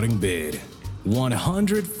 Starting bid,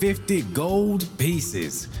 150 gold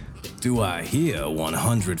pieces. Do I hear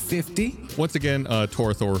 150? Once again,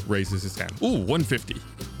 Torthor raises his hand. Ooh, 150.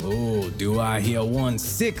 Oh, do I hear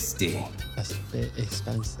 160? That's a bit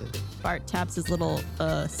expensive. Bart taps his little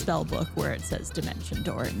spell book where it says Dimension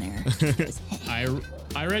Door in there. He goes, "Hey."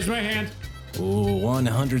 I raise my hand. Oh,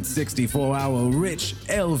 164 our rich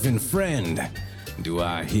elven friend. Do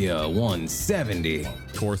I hear 170?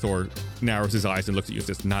 Torthor narrows his eyes and looks at you and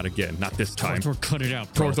says, not again, not this time. Torthor, cut it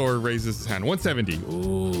out, bro. Torthor raises his hand. 170.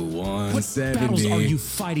 Ooh, What 170. battles are you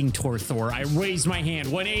fighting, Torthor? I raise my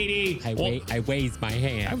hand. 180. I raise my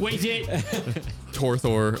hand. I wait it.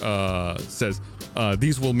 Torthor says,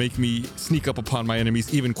 these will make me sneak up upon my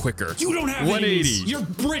enemies even quicker. You don't have 180. enemies. You're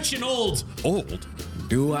rich and old. Old?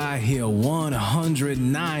 Do I hear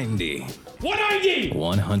 190? 190.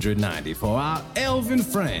 190 for our elven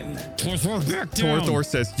friend. Torthor, back down. Torthor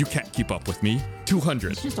says, you can't keep up with me.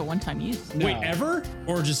 200. It's just a one-time use. Wait, ever?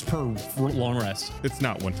 Or just per long rest? It's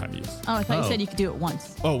not one-time use. Oh, I thought you said you could do it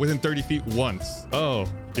once. Oh, within 30 feet once. Oh,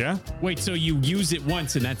 yeah? Wait, so you use it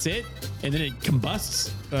once and that's it? And then it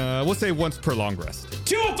combusts? We'll say once per long rest.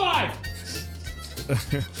 205!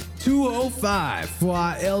 205 for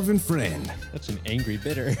our elven friend. Such an angry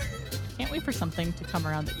bidder. Can't wait for something to come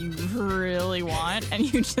around that you really want,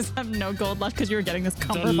 and you just have no gold left because you were getting this The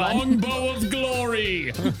cummerbund. longbow of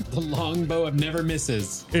glory! The longbow of never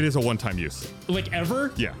misses. It is a one-time use. Like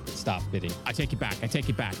ever? Yeah. Stop bidding. I take it back. I take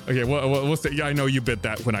it back. Okay, we'll say, yeah, I know you bid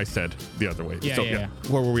that when I said the other way. Yeah, yeah.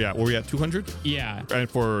 Where were we at? Were we at 200? Yeah. And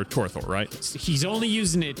for Torthor, right? He's only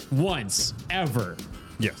using it once, ever.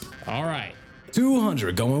 Yes. All right.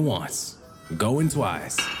 200 going once, going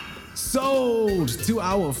twice. Sold to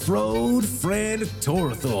our Frode friend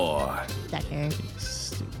Torthor.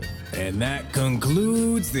 Sucker. And that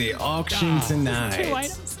concludes the auction tonight. 2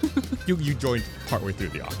 items. You joined partway through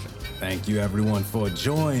the auction. Thank you everyone for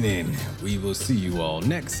joining. We will see you all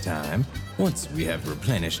next time once we have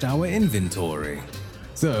replenished our inventory.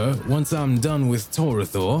 Sir, once I'm done with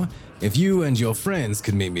Torthor, if you and your friends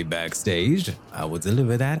could meet me backstage, I will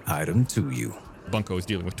deliver that item to you. Bunko is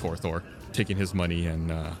dealing with Torthor, taking his money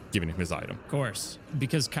and giving him his item. Of course.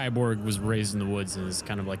 Because Kyborg was raised in the woods and is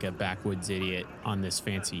kind of like a backwoods idiot on this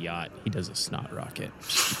fancy yacht, he does a snot rocket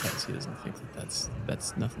just because he doesn't think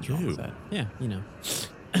that's nothing's wrong with that. Yeah, you know.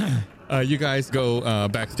 You guys go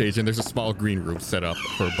backstage, and there's a small green room set up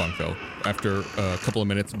for Bunko. After a couple of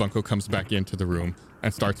minutes, Bunko comes back into the room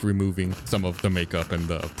and starts removing some of the makeup and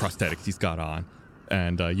the prosthetics he's got on.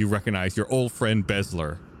 And you recognize your old friend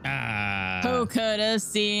Bezler. Who could have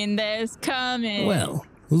seen this coming? Well,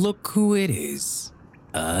 look who it is.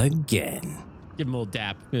 Again. Give him a little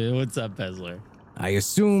dap. What's up, Bezler? I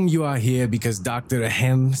assume you are here because Dr.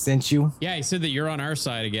 Ahem sent you? Yeah, he said that you're on our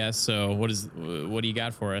side, I guess. So what do you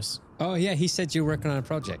got for us? Oh, yeah, he said you were working on a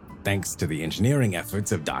project. Thanks to the engineering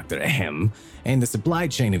efforts of Dr. Ahem and the supply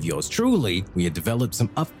chain of yours truly, we have developed some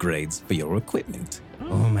upgrades for your equipment.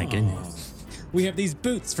 Oh my goodness. We have these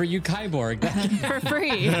boots for you, Kyborg. For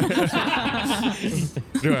free.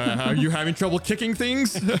 Are you having trouble kicking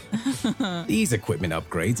things? These equipment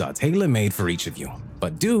upgrades are tailor-made for each of you,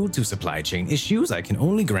 but due to supply chain issues, I can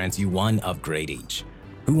only grant you one upgrade each.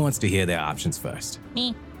 Who wants to hear their options first?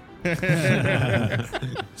 Me.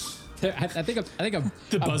 I think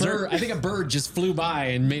The buzzer? I think a bird just flew by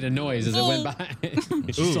and made a noise as it went by.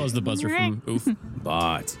 It just saw the buzzer from Oof.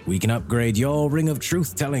 But we can upgrade your Ring of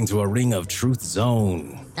Truth telling to a Ring of Truth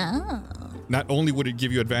zone. Oh. Not only would it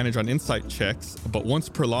give you advantage on insight checks, but once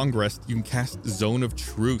per long rest, you can cast Zone of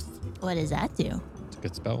Truth. What does that do? It's a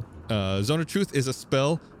good spell. Zone of Truth is a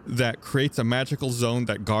spell that creates a magical zone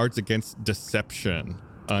that guards against deception.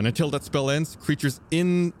 And until that spell ends, creatures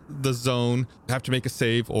in the zone have to make a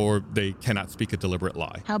save or they cannot speak a deliberate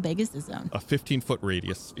lie. How big is the zone? A 15-foot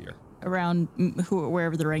radius sphere. Around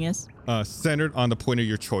wherever the ring is? Centered on the point of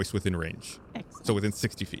your choice within range. Excellent. So within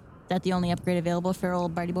 60 feet. Is that the only upgrade available for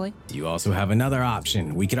old Barty Boy? You also have another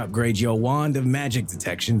option. We can upgrade your Wand of Magic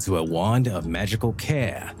Detection to a Wand of Magical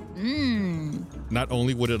Care. Not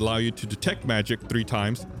only would it allow you to detect magic 3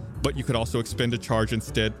 times, but you could also expend a charge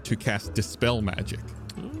instead to cast Dispel Magic.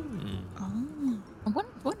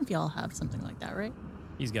 What if y'all have something like that, right?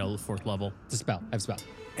 He's got a 4th level. It's a spell. I have a spell.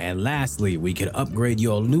 And lastly, we could upgrade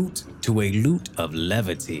your loot to a Loot of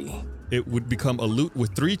Levity. It would become a loot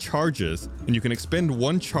with 3 charges, and you can expend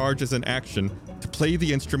 1 charge as an action to play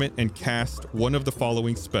the instrument and cast one of the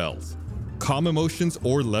following spells: Calm Emotions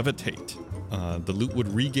or Levitate. The loot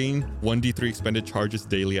would regain 1d3 expended charges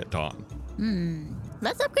daily at dawn.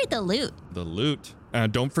 Let's upgrade the loot. The loot.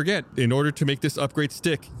 Don't forget, in order to make this upgrade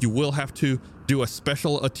stick, you will have to do a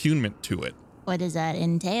special attunement to it. What does that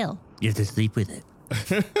entail? You have to sleep with it.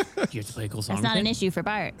 You have to play a cool song. That's not an issue for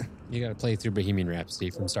Bart. You got to play through Bohemian Rhapsody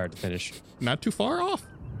from start to finish. Not too far off.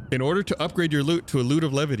 In order to upgrade your loot to a Loot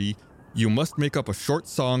of Levity, you must make up a short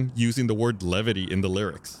song using the word levity in the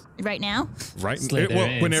lyrics. Right now? Right.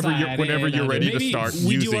 Whenever you're ready to start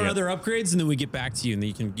we using do our it. other upgrades and then we get back to you and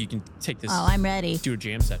then you can take this. Oh, I'm ready. Do a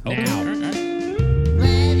jam set. Now.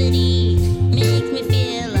 Levity makes me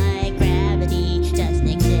feel like gravity doesn't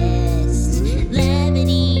exist.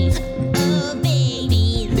 Levity, oh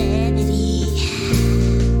baby, levity.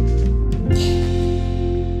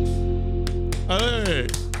 Hey.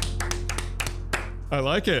 I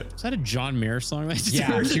like it. Is that a John Mayer song?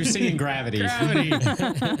 Yeah, she was singing Gravity.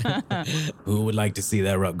 Who would like to see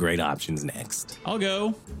their upgrade options next? I'll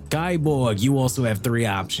go. Kyborg, you also have 3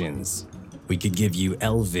 options. We could give you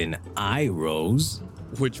Elven Eye Rose,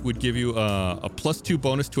 which would give you a +2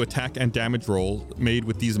 bonus to attack and damage roll made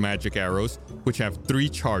with these magic arrows, which have 3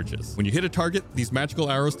 charges. When you hit a target, these magical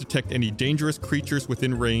arrows detect any dangerous creatures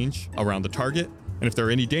within range around the target. And if there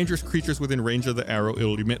are any dangerous creatures within range of the arrow, it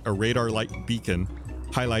will emit a radar-like beacon,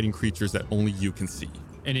 highlighting creatures that only you can see.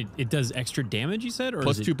 And it does extra damage, you said? Or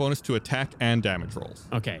 +2 bonus to attack and damage rolls.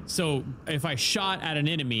 Okay, so if I shot at an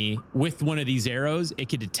enemy with one of these arrows, it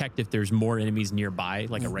could detect if there's more enemies nearby,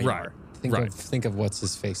 like a radar. Right. Think of what's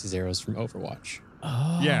his face's arrows from Overwatch.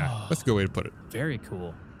 Oh. Yeah, that's a good way to put it. Very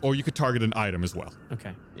cool. Or you could target an item as well.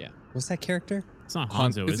 Okay. Yeah. What's that character? It's not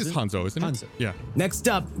Hanzo, This is is it? Hanzo, isn't it? Hanzo. Yeah. Next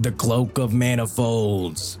up, the Cloak of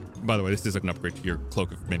Manifolds. By the way, this is an upgrade to your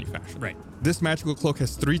Cloak of Many Fashions. Right. This magical cloak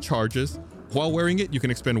has 3 charges. While wearing it, you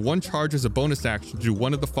can expend 1 charge as a bonus action to do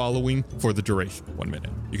one of the following for the duration, 1 minute.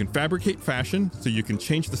 You can fabricate fashion, so you can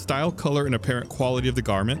change the style, color, and apparent quality of the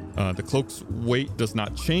garment. The cloak's weight does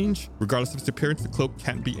not change. Regardless of its appearance, the cloak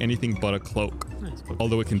can't be anything but a cloak. Nice.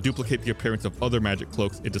 Although it can duplicate the appearance of other magic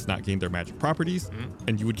cloaks, it does not gain their magic properties,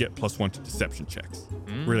 and you would get +1 to deception checks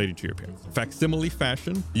relating to your appearance. Facsimile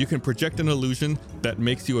fashion, you can project an illusion that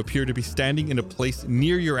makes you appear to be standing in a place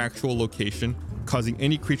near your actual location, causing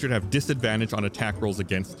any creature to have disadvantage on attack rolls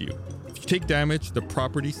against you. If you take damage, the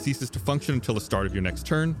property ceases to function until the start of your next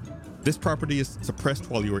turn. This property is suppressed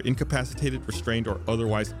while you are incapacitated, restrained, or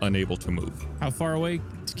otherwise unable to move. How far away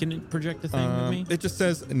can it project a thing with me? It just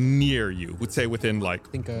says near you. Would say within like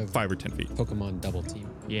Think of 5 or 10 feet. Pokemon Double Team.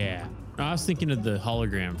 Yeah. I was thinking of the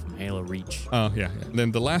hologram from Halo Reach. Oh, yeah.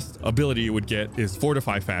 Then the last ability you would get is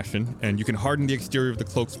Fortify Fashion, and you can harden the exterior of the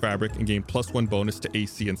cloak's fabric and gain +1 bonus to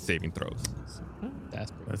AC and saving throws.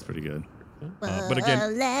 That's pretty good. But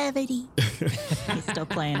again, levity. He's still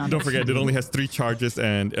playing on don't this. forget, it only has 3 charges,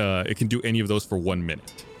 and it can do any of those for 1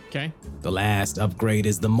 minute. Okay. The last upgrade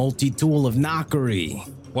is the Multi-Tool of Knockery.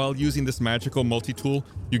 While using this magical multi-tool,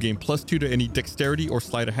 you gain +2 to any dexterity or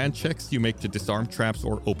sleight of hand checks you make to disarm traps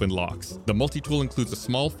or open locks. The multi-tool includes a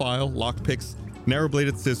small file, lockpicks,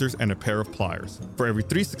 narrow-bladed scissors, and a pair of pliers. For every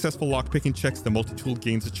 3 successful lockpicking checks, the multi-tool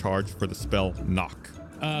gains a charge for the spell Knock.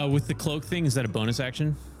 With the cloak thing, is that a bonus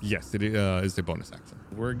action? Yes, it is a bonus action.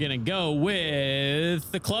 We're gonna go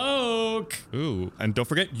with the cloak. Ooh, and don't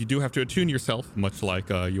forget, you do have to attune yourself, much like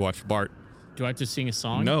you watch Bart. Do I have to sing a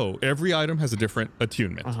song? No, every item has a different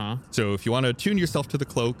attunement. So if you want to attune yourself to the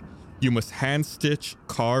cloak, You must hand stitch,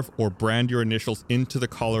 carve, or brand your initials into the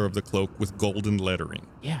collar of the cloak with golden lettering.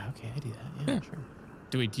 Yeah, okay, I do that. Yeah, sure.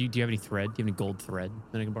 Do you have any thread? Do you have any gold thread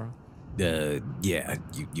that I can borrow? Yeah,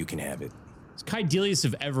 you can have it. It's Kaidelius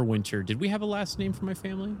of Everwinter. Did we have a last name for my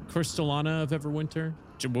family? Crystallana of Everwinter?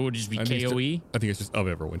 What would it just be KOE? I think it's just of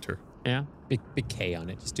Everwinter. Yeah? Big K on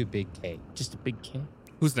it. Just do big K. Just a big K.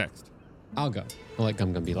 Who's next? I'll go. I'll let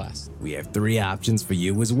Gum Gum be last. We have 3 options for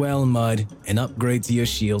you as well, Mud. An upgrade to your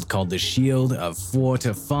shield called the Shield of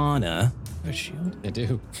Fortefana. A shield? I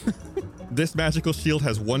do. This magical shield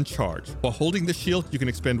has 1 charge. While holding the shield, you can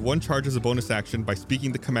expend 1 charge as a bonus action by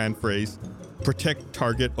speaking the command phrase, "Protect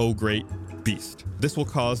target, O great beast." This will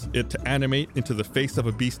cause it to animate into the face of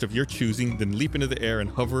a beast of your choosing, then leap into the air and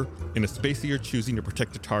hover in a space of your choosing to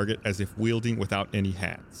protect a target as if wielding without any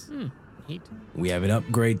hands. We have an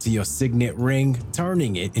upgrade to your signet ring,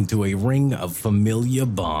 turning it into a ring of familiar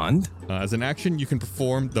bond. As an action, you can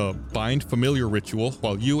perform the Bind Familiar ritual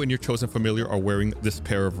while you and your chosen familiar are wearing this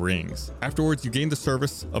pair of rings. Afterwards, you gain the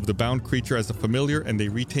service of the bound creature as a familiar, and they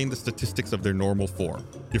retain the statistics of their normal form.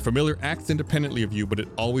 Your familiar acts independently of you, but it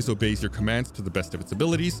always obeys your commands to the best of its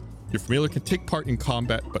abilities. Your familiar can take part in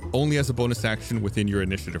combat, but only as a bonus action within your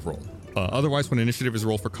initiative roll. Otherwise, when initiative is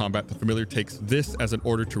rolled for combat, the familiar takes this as an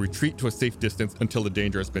order to retreat to a safe distance until the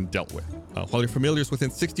danger has been dealt with. While your familiar is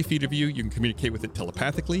within 60 feet of you, you can communicate with it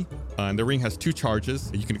telepathically. And the ring has 2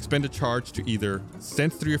 charges. You can expend a charge to either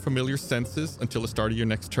sense through your familiar's senses until the start of your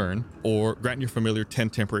next turn, or grant your familiar 10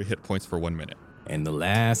 temporary hit points for 1 minute. And the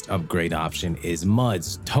last upgrade option is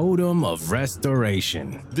Mud's Totem of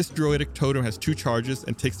Restoration. This druidic totem has 2 charges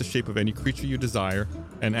and takes the shape of any creature you desire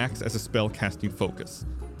and acts as a spell casting focus.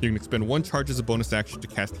 You can expend 1 charge as a bonus action to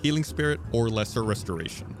cast Healing Spirit or Lesser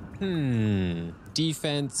Restoration.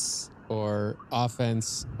 Defense or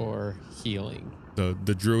offense or healing. The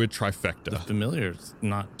druid trifecta. The familiar's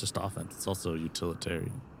not just offense, it's also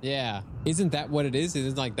utilitarian. Yeah. Isn't that what it is?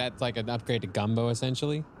 Isn't like that's like an upgrade to Gumbo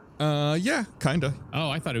essentially? Yeah, kinda. Oh,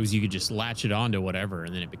 I thought it was you could just latch it onto whatever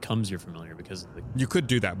and then it becomes your familiar because of the... You could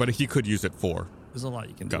do that, but he could use it for. There's a lot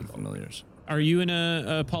you can do with familiars. Are you in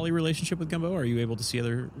a poly relationship with Gumbo? Are you able to see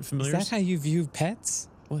other familiars? Is that how you view pets?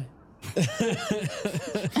 What?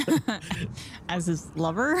 As his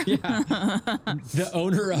lover? Yeah. The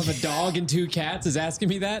owner of a dog and 2 cats is asking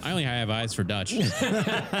me that? I only have eyes for Dutch. What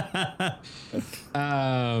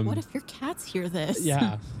if your cats hear this?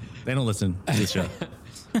 Yeah. They don't listen to the show.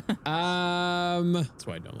 That's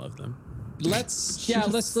why I don't love them. Let's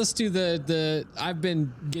do the I've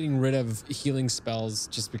been getting rid of healing spells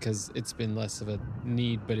just because it's been less of a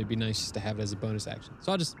need, but it'd be nice just to have it as a bonus action.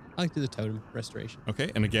 So I like to do the Totem Restoration. Okay,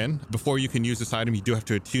 and again, before you can use this item, you do have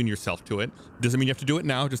to attune yourself to it. Doesn't mean you have to do it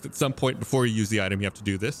now, just at some point before you use the item, you have to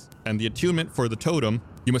do this. And the attunement for the totem,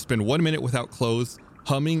 you must spend 1 minute without clothes,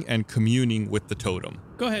 humming and communing with the totem.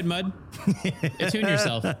 Go ahead, Mud. Attune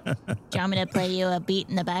yourself. Do you want me to play you a beat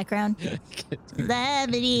in the background?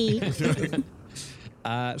 Levity.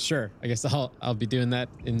 Sure. I guess I'll be doing that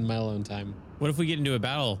in my alone time. What if we get into a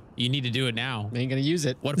battle? You need to do it now. I ain't gonna use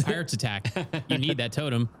it. What if pirates attack? You need that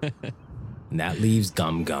totem. And that leaves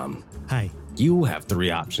Gum Gum. Hi. You have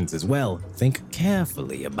 3 options as well. Think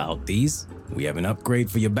carefully about these. We have an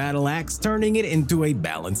upgrade for your battle axe, turning it into a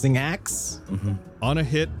balancing axe. On a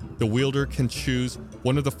hit, the wielder can choose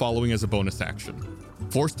one of the following as a bonus action.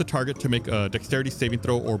 Force the target to make a dexterity saving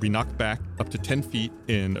throw or be knocked back up to 10 feet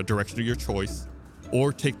in a direction of your choice,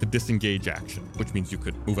 or take the disengage action, which means you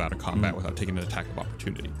could move out of combat without taking an attack of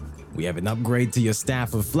opportunity. We have an upgrade to your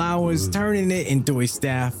Staff of Flowers, turning it into a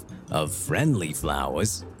Staff of Friendly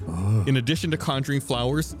Flowers. In addition to conjuring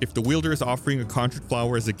flowers, if the wielder is offering a conjured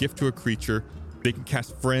flower as a gift to a creature, they can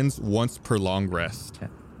cast Friends once per long rest.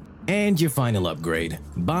 And your final upgrade,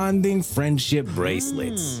 Bonding Friendship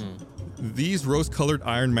Bracelets. These rose-colored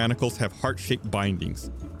iron manacles have heart-shaped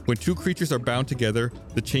bindings. When 2 creatures are bound together,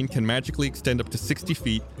 the chain can magically extend up to 60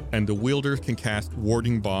 feet, and the wielder can cast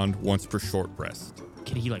Warding Bond once per short rest.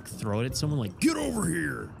 Can he like throw it at someone like, get over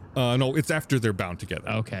here? No, it's after they're bound together.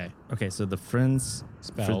 Okay. Okay, so the Friends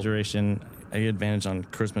Spell. for duration, I get advantage on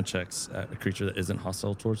charisma checks at a creature that isn't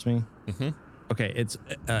hostile towards me. Okay, it's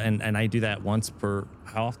and I do that once per,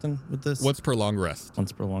 how often with this? Once per long rest.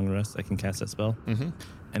 Once per long rest, I can cast that spell.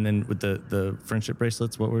 And then with the friendship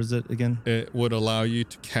bracelets, what was it again? It would allow you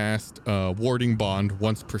to cast Warding Bond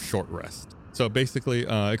once per short rest. So basically,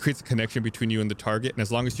 it creates a connection between you and the target, and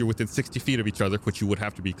as long as you're within 60 feet of each other, which you would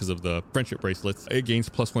have to be because of the friendship bracelets, it gains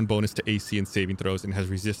 +1 bonus to AC and saving throws and has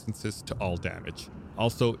resistances to all damage.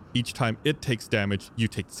 Also, each time it takes damage, you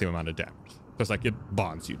take the same amount of damage. So it's like it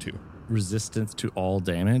bonds you two. resistance to all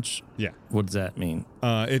damage. Yeah. What does that mean?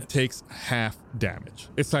 It takes half damage.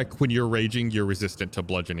 It's like when you're raging, you're resistant to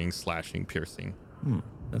bludgeoning, slashing, piercing.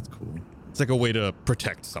 That's cool. It's like a way to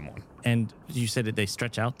protect someone. And you said that they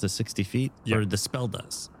stretch out to 60 feet? Yeah. Or the spell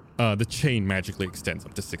does? The chain magically extends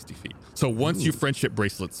up to 60 feet. So once you friendship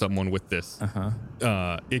bracelet someone with this,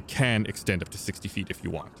 it can extend up to 60 feet if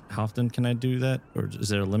you want. How often can I do that? Or is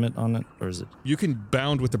there a limit on it? Or is it? You can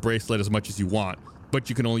bound with the bracelet as much as you want, but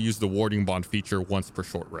you can only use the warding bond feature once per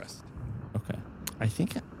short rest. Okay. I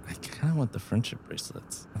think I kind of want the friendship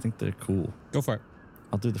bracelets. I think they're cool. Go for it.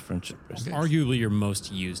 I'll do the friendship bracelets. Arguably your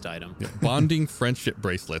most used item. Yeah. Bonding friendship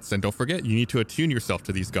bracelets. And don't forget, you need to attune yourself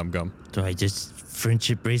to these Gum. Do I just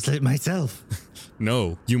friendship bracelet myself?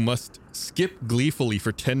 No, you must skip gleefully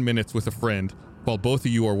for 10 minutes with a friend while both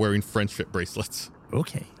of you are wearing friendship bracelets.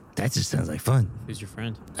 Okay, that just sounds like fun. Who's your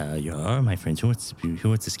friend? You are my friends. Who wants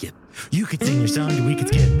to skip? You could sing your song and we could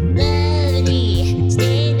skip. Buddy,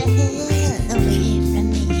 stay the hell away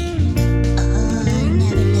from me. Oh, I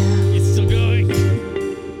never know. It's still going.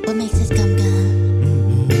 What makes this gum?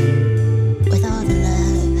 With all the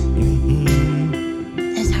love,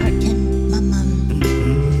 this heart can mum.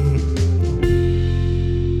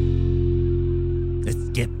 Let's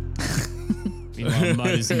skip. Meanwhile,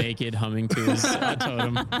 Mud is naked, humming to his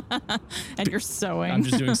totem. And you're sewing. I'm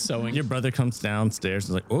just doing sewing. Your brother comes downstairs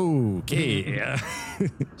and is like, okay.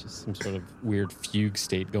 Just some sort of weird fugue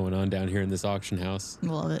state going on down here in this auction house.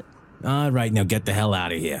 Love it. All right, now get the hell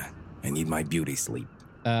out of here. I need my beauty sleep.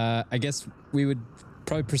 I guess we would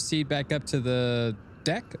probably proceed back up to the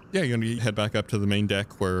deck. Yeah, you're going to head back up to the main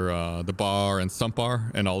deck where the bar and sump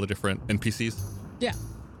are and all the different NPCs. Yeah.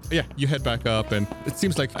 Yeah, you head back up, and it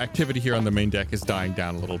seems like activity here on the main deck is dying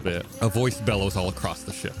down a little bit. A voice bellows all across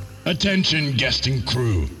the ship. Attention, guest and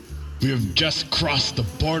crew. We have just crossed the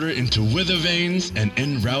border into Withervanes and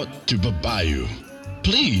en route to Babayu.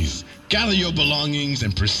 Please, gather your belongings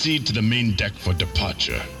and proceed to the main deck for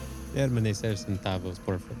departure. Permanecer centavos,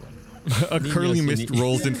 por favor. A curling mist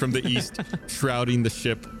rolls in from the east, shrouding the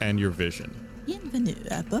ship and your vision. Bienvenue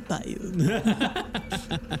à Babayu.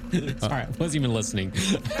 Sorry, I wasn't even listening.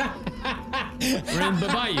 We're in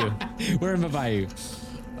Babayu. We're in Babayu.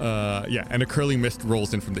 Yeah, and a curling mist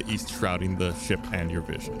rolls in from the east, shrouding the ship and your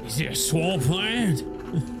vision. Is it a swamp land?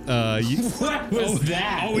 What was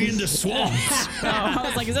that? Are we in the swamps? I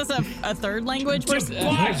was like, is this a third language?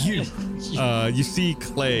 You see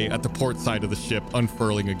Clay at the port side of the ship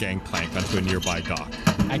unfurling a gangplank onto a nearby dock.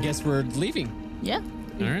 I guess we're leaving. Yeah.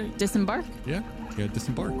 All right. Disembark Yeah,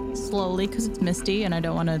 disembark. slowly because it's misty and I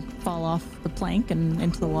don't want to fall off the plank and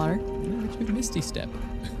into the water. Misty step.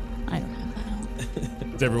 I don't have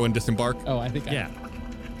that. Does everyone disembark? Oh, I think Yeah.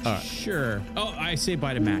 All right. Sure. Oh, I say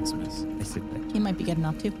bye to Maximus. I say bye. He might be getting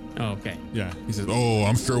off too. Oh, okay. Yeah, he says, Oh,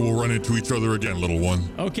 I'm sure we'll run into each other again, little one.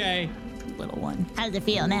 Okay. Little one. How does it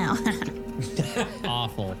feel now?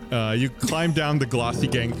 Awful. You climb down the glossy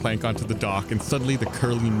gangplank onto the dock, and suddenly the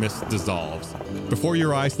curling mist dissolves. Before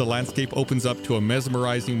your eyes, the landscape opens up to a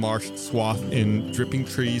mesmerizing marsh swathed in dripping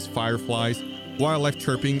trees, fireflies, wildlife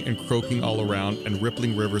chirping and croaking all around, and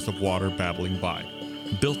rippling rivers of water babbling by.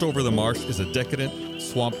 Built over the marsh is a decadent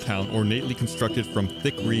swamp town ornately constructed from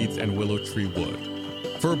thick reeds and willow tree wood.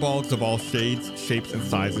 Furbolgs of all shades, shapes, and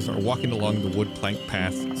sizes are walking along the wood plank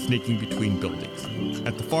paths, sneaking between buildings.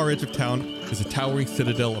 At the far edge of town is a towering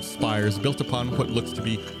citadel of spires built upon what looks to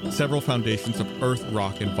be several foundations of earth,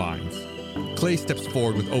 rock, and vines. Clay steps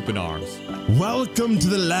forward with open arms. Welcome to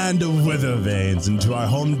the land of Withervanes and to our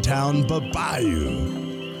hometown,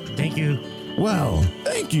 Babayu. Thank you. Well,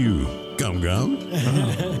 thank you, Gum.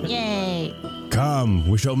 Yay. Come,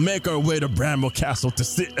 we shall make our way to Bramble Castle to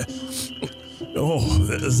see... Oh,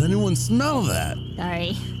 does anyone smell that?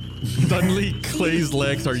 Sorry. Suddenly, Clay's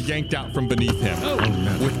legs are yanked out from beneath him.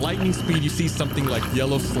 With lightning speed, you see something like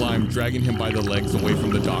yellow slime dragging him by the legs away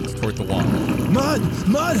from the docks toward the water.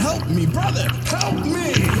 Mud, help me, brother, help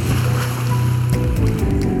me!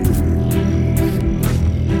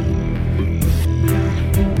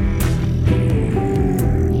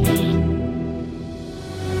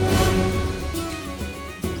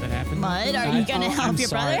 Mud, are you gonna help your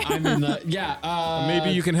brother? I'm in the Maybe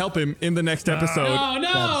you can help him in the next episode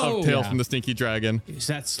of Tales Yeah. from the Stinky Dragon. Is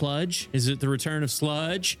that sludge? Is it the return of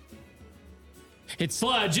sludge? It's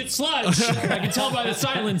sludge. It's sludge. I can tell by the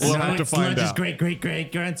silence. We'll have to find out. Great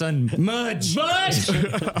grandson. Mudge. Mudge.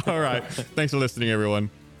 All right. Thanks for listening, everyone.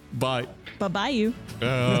 Bye. Bye-bye, you.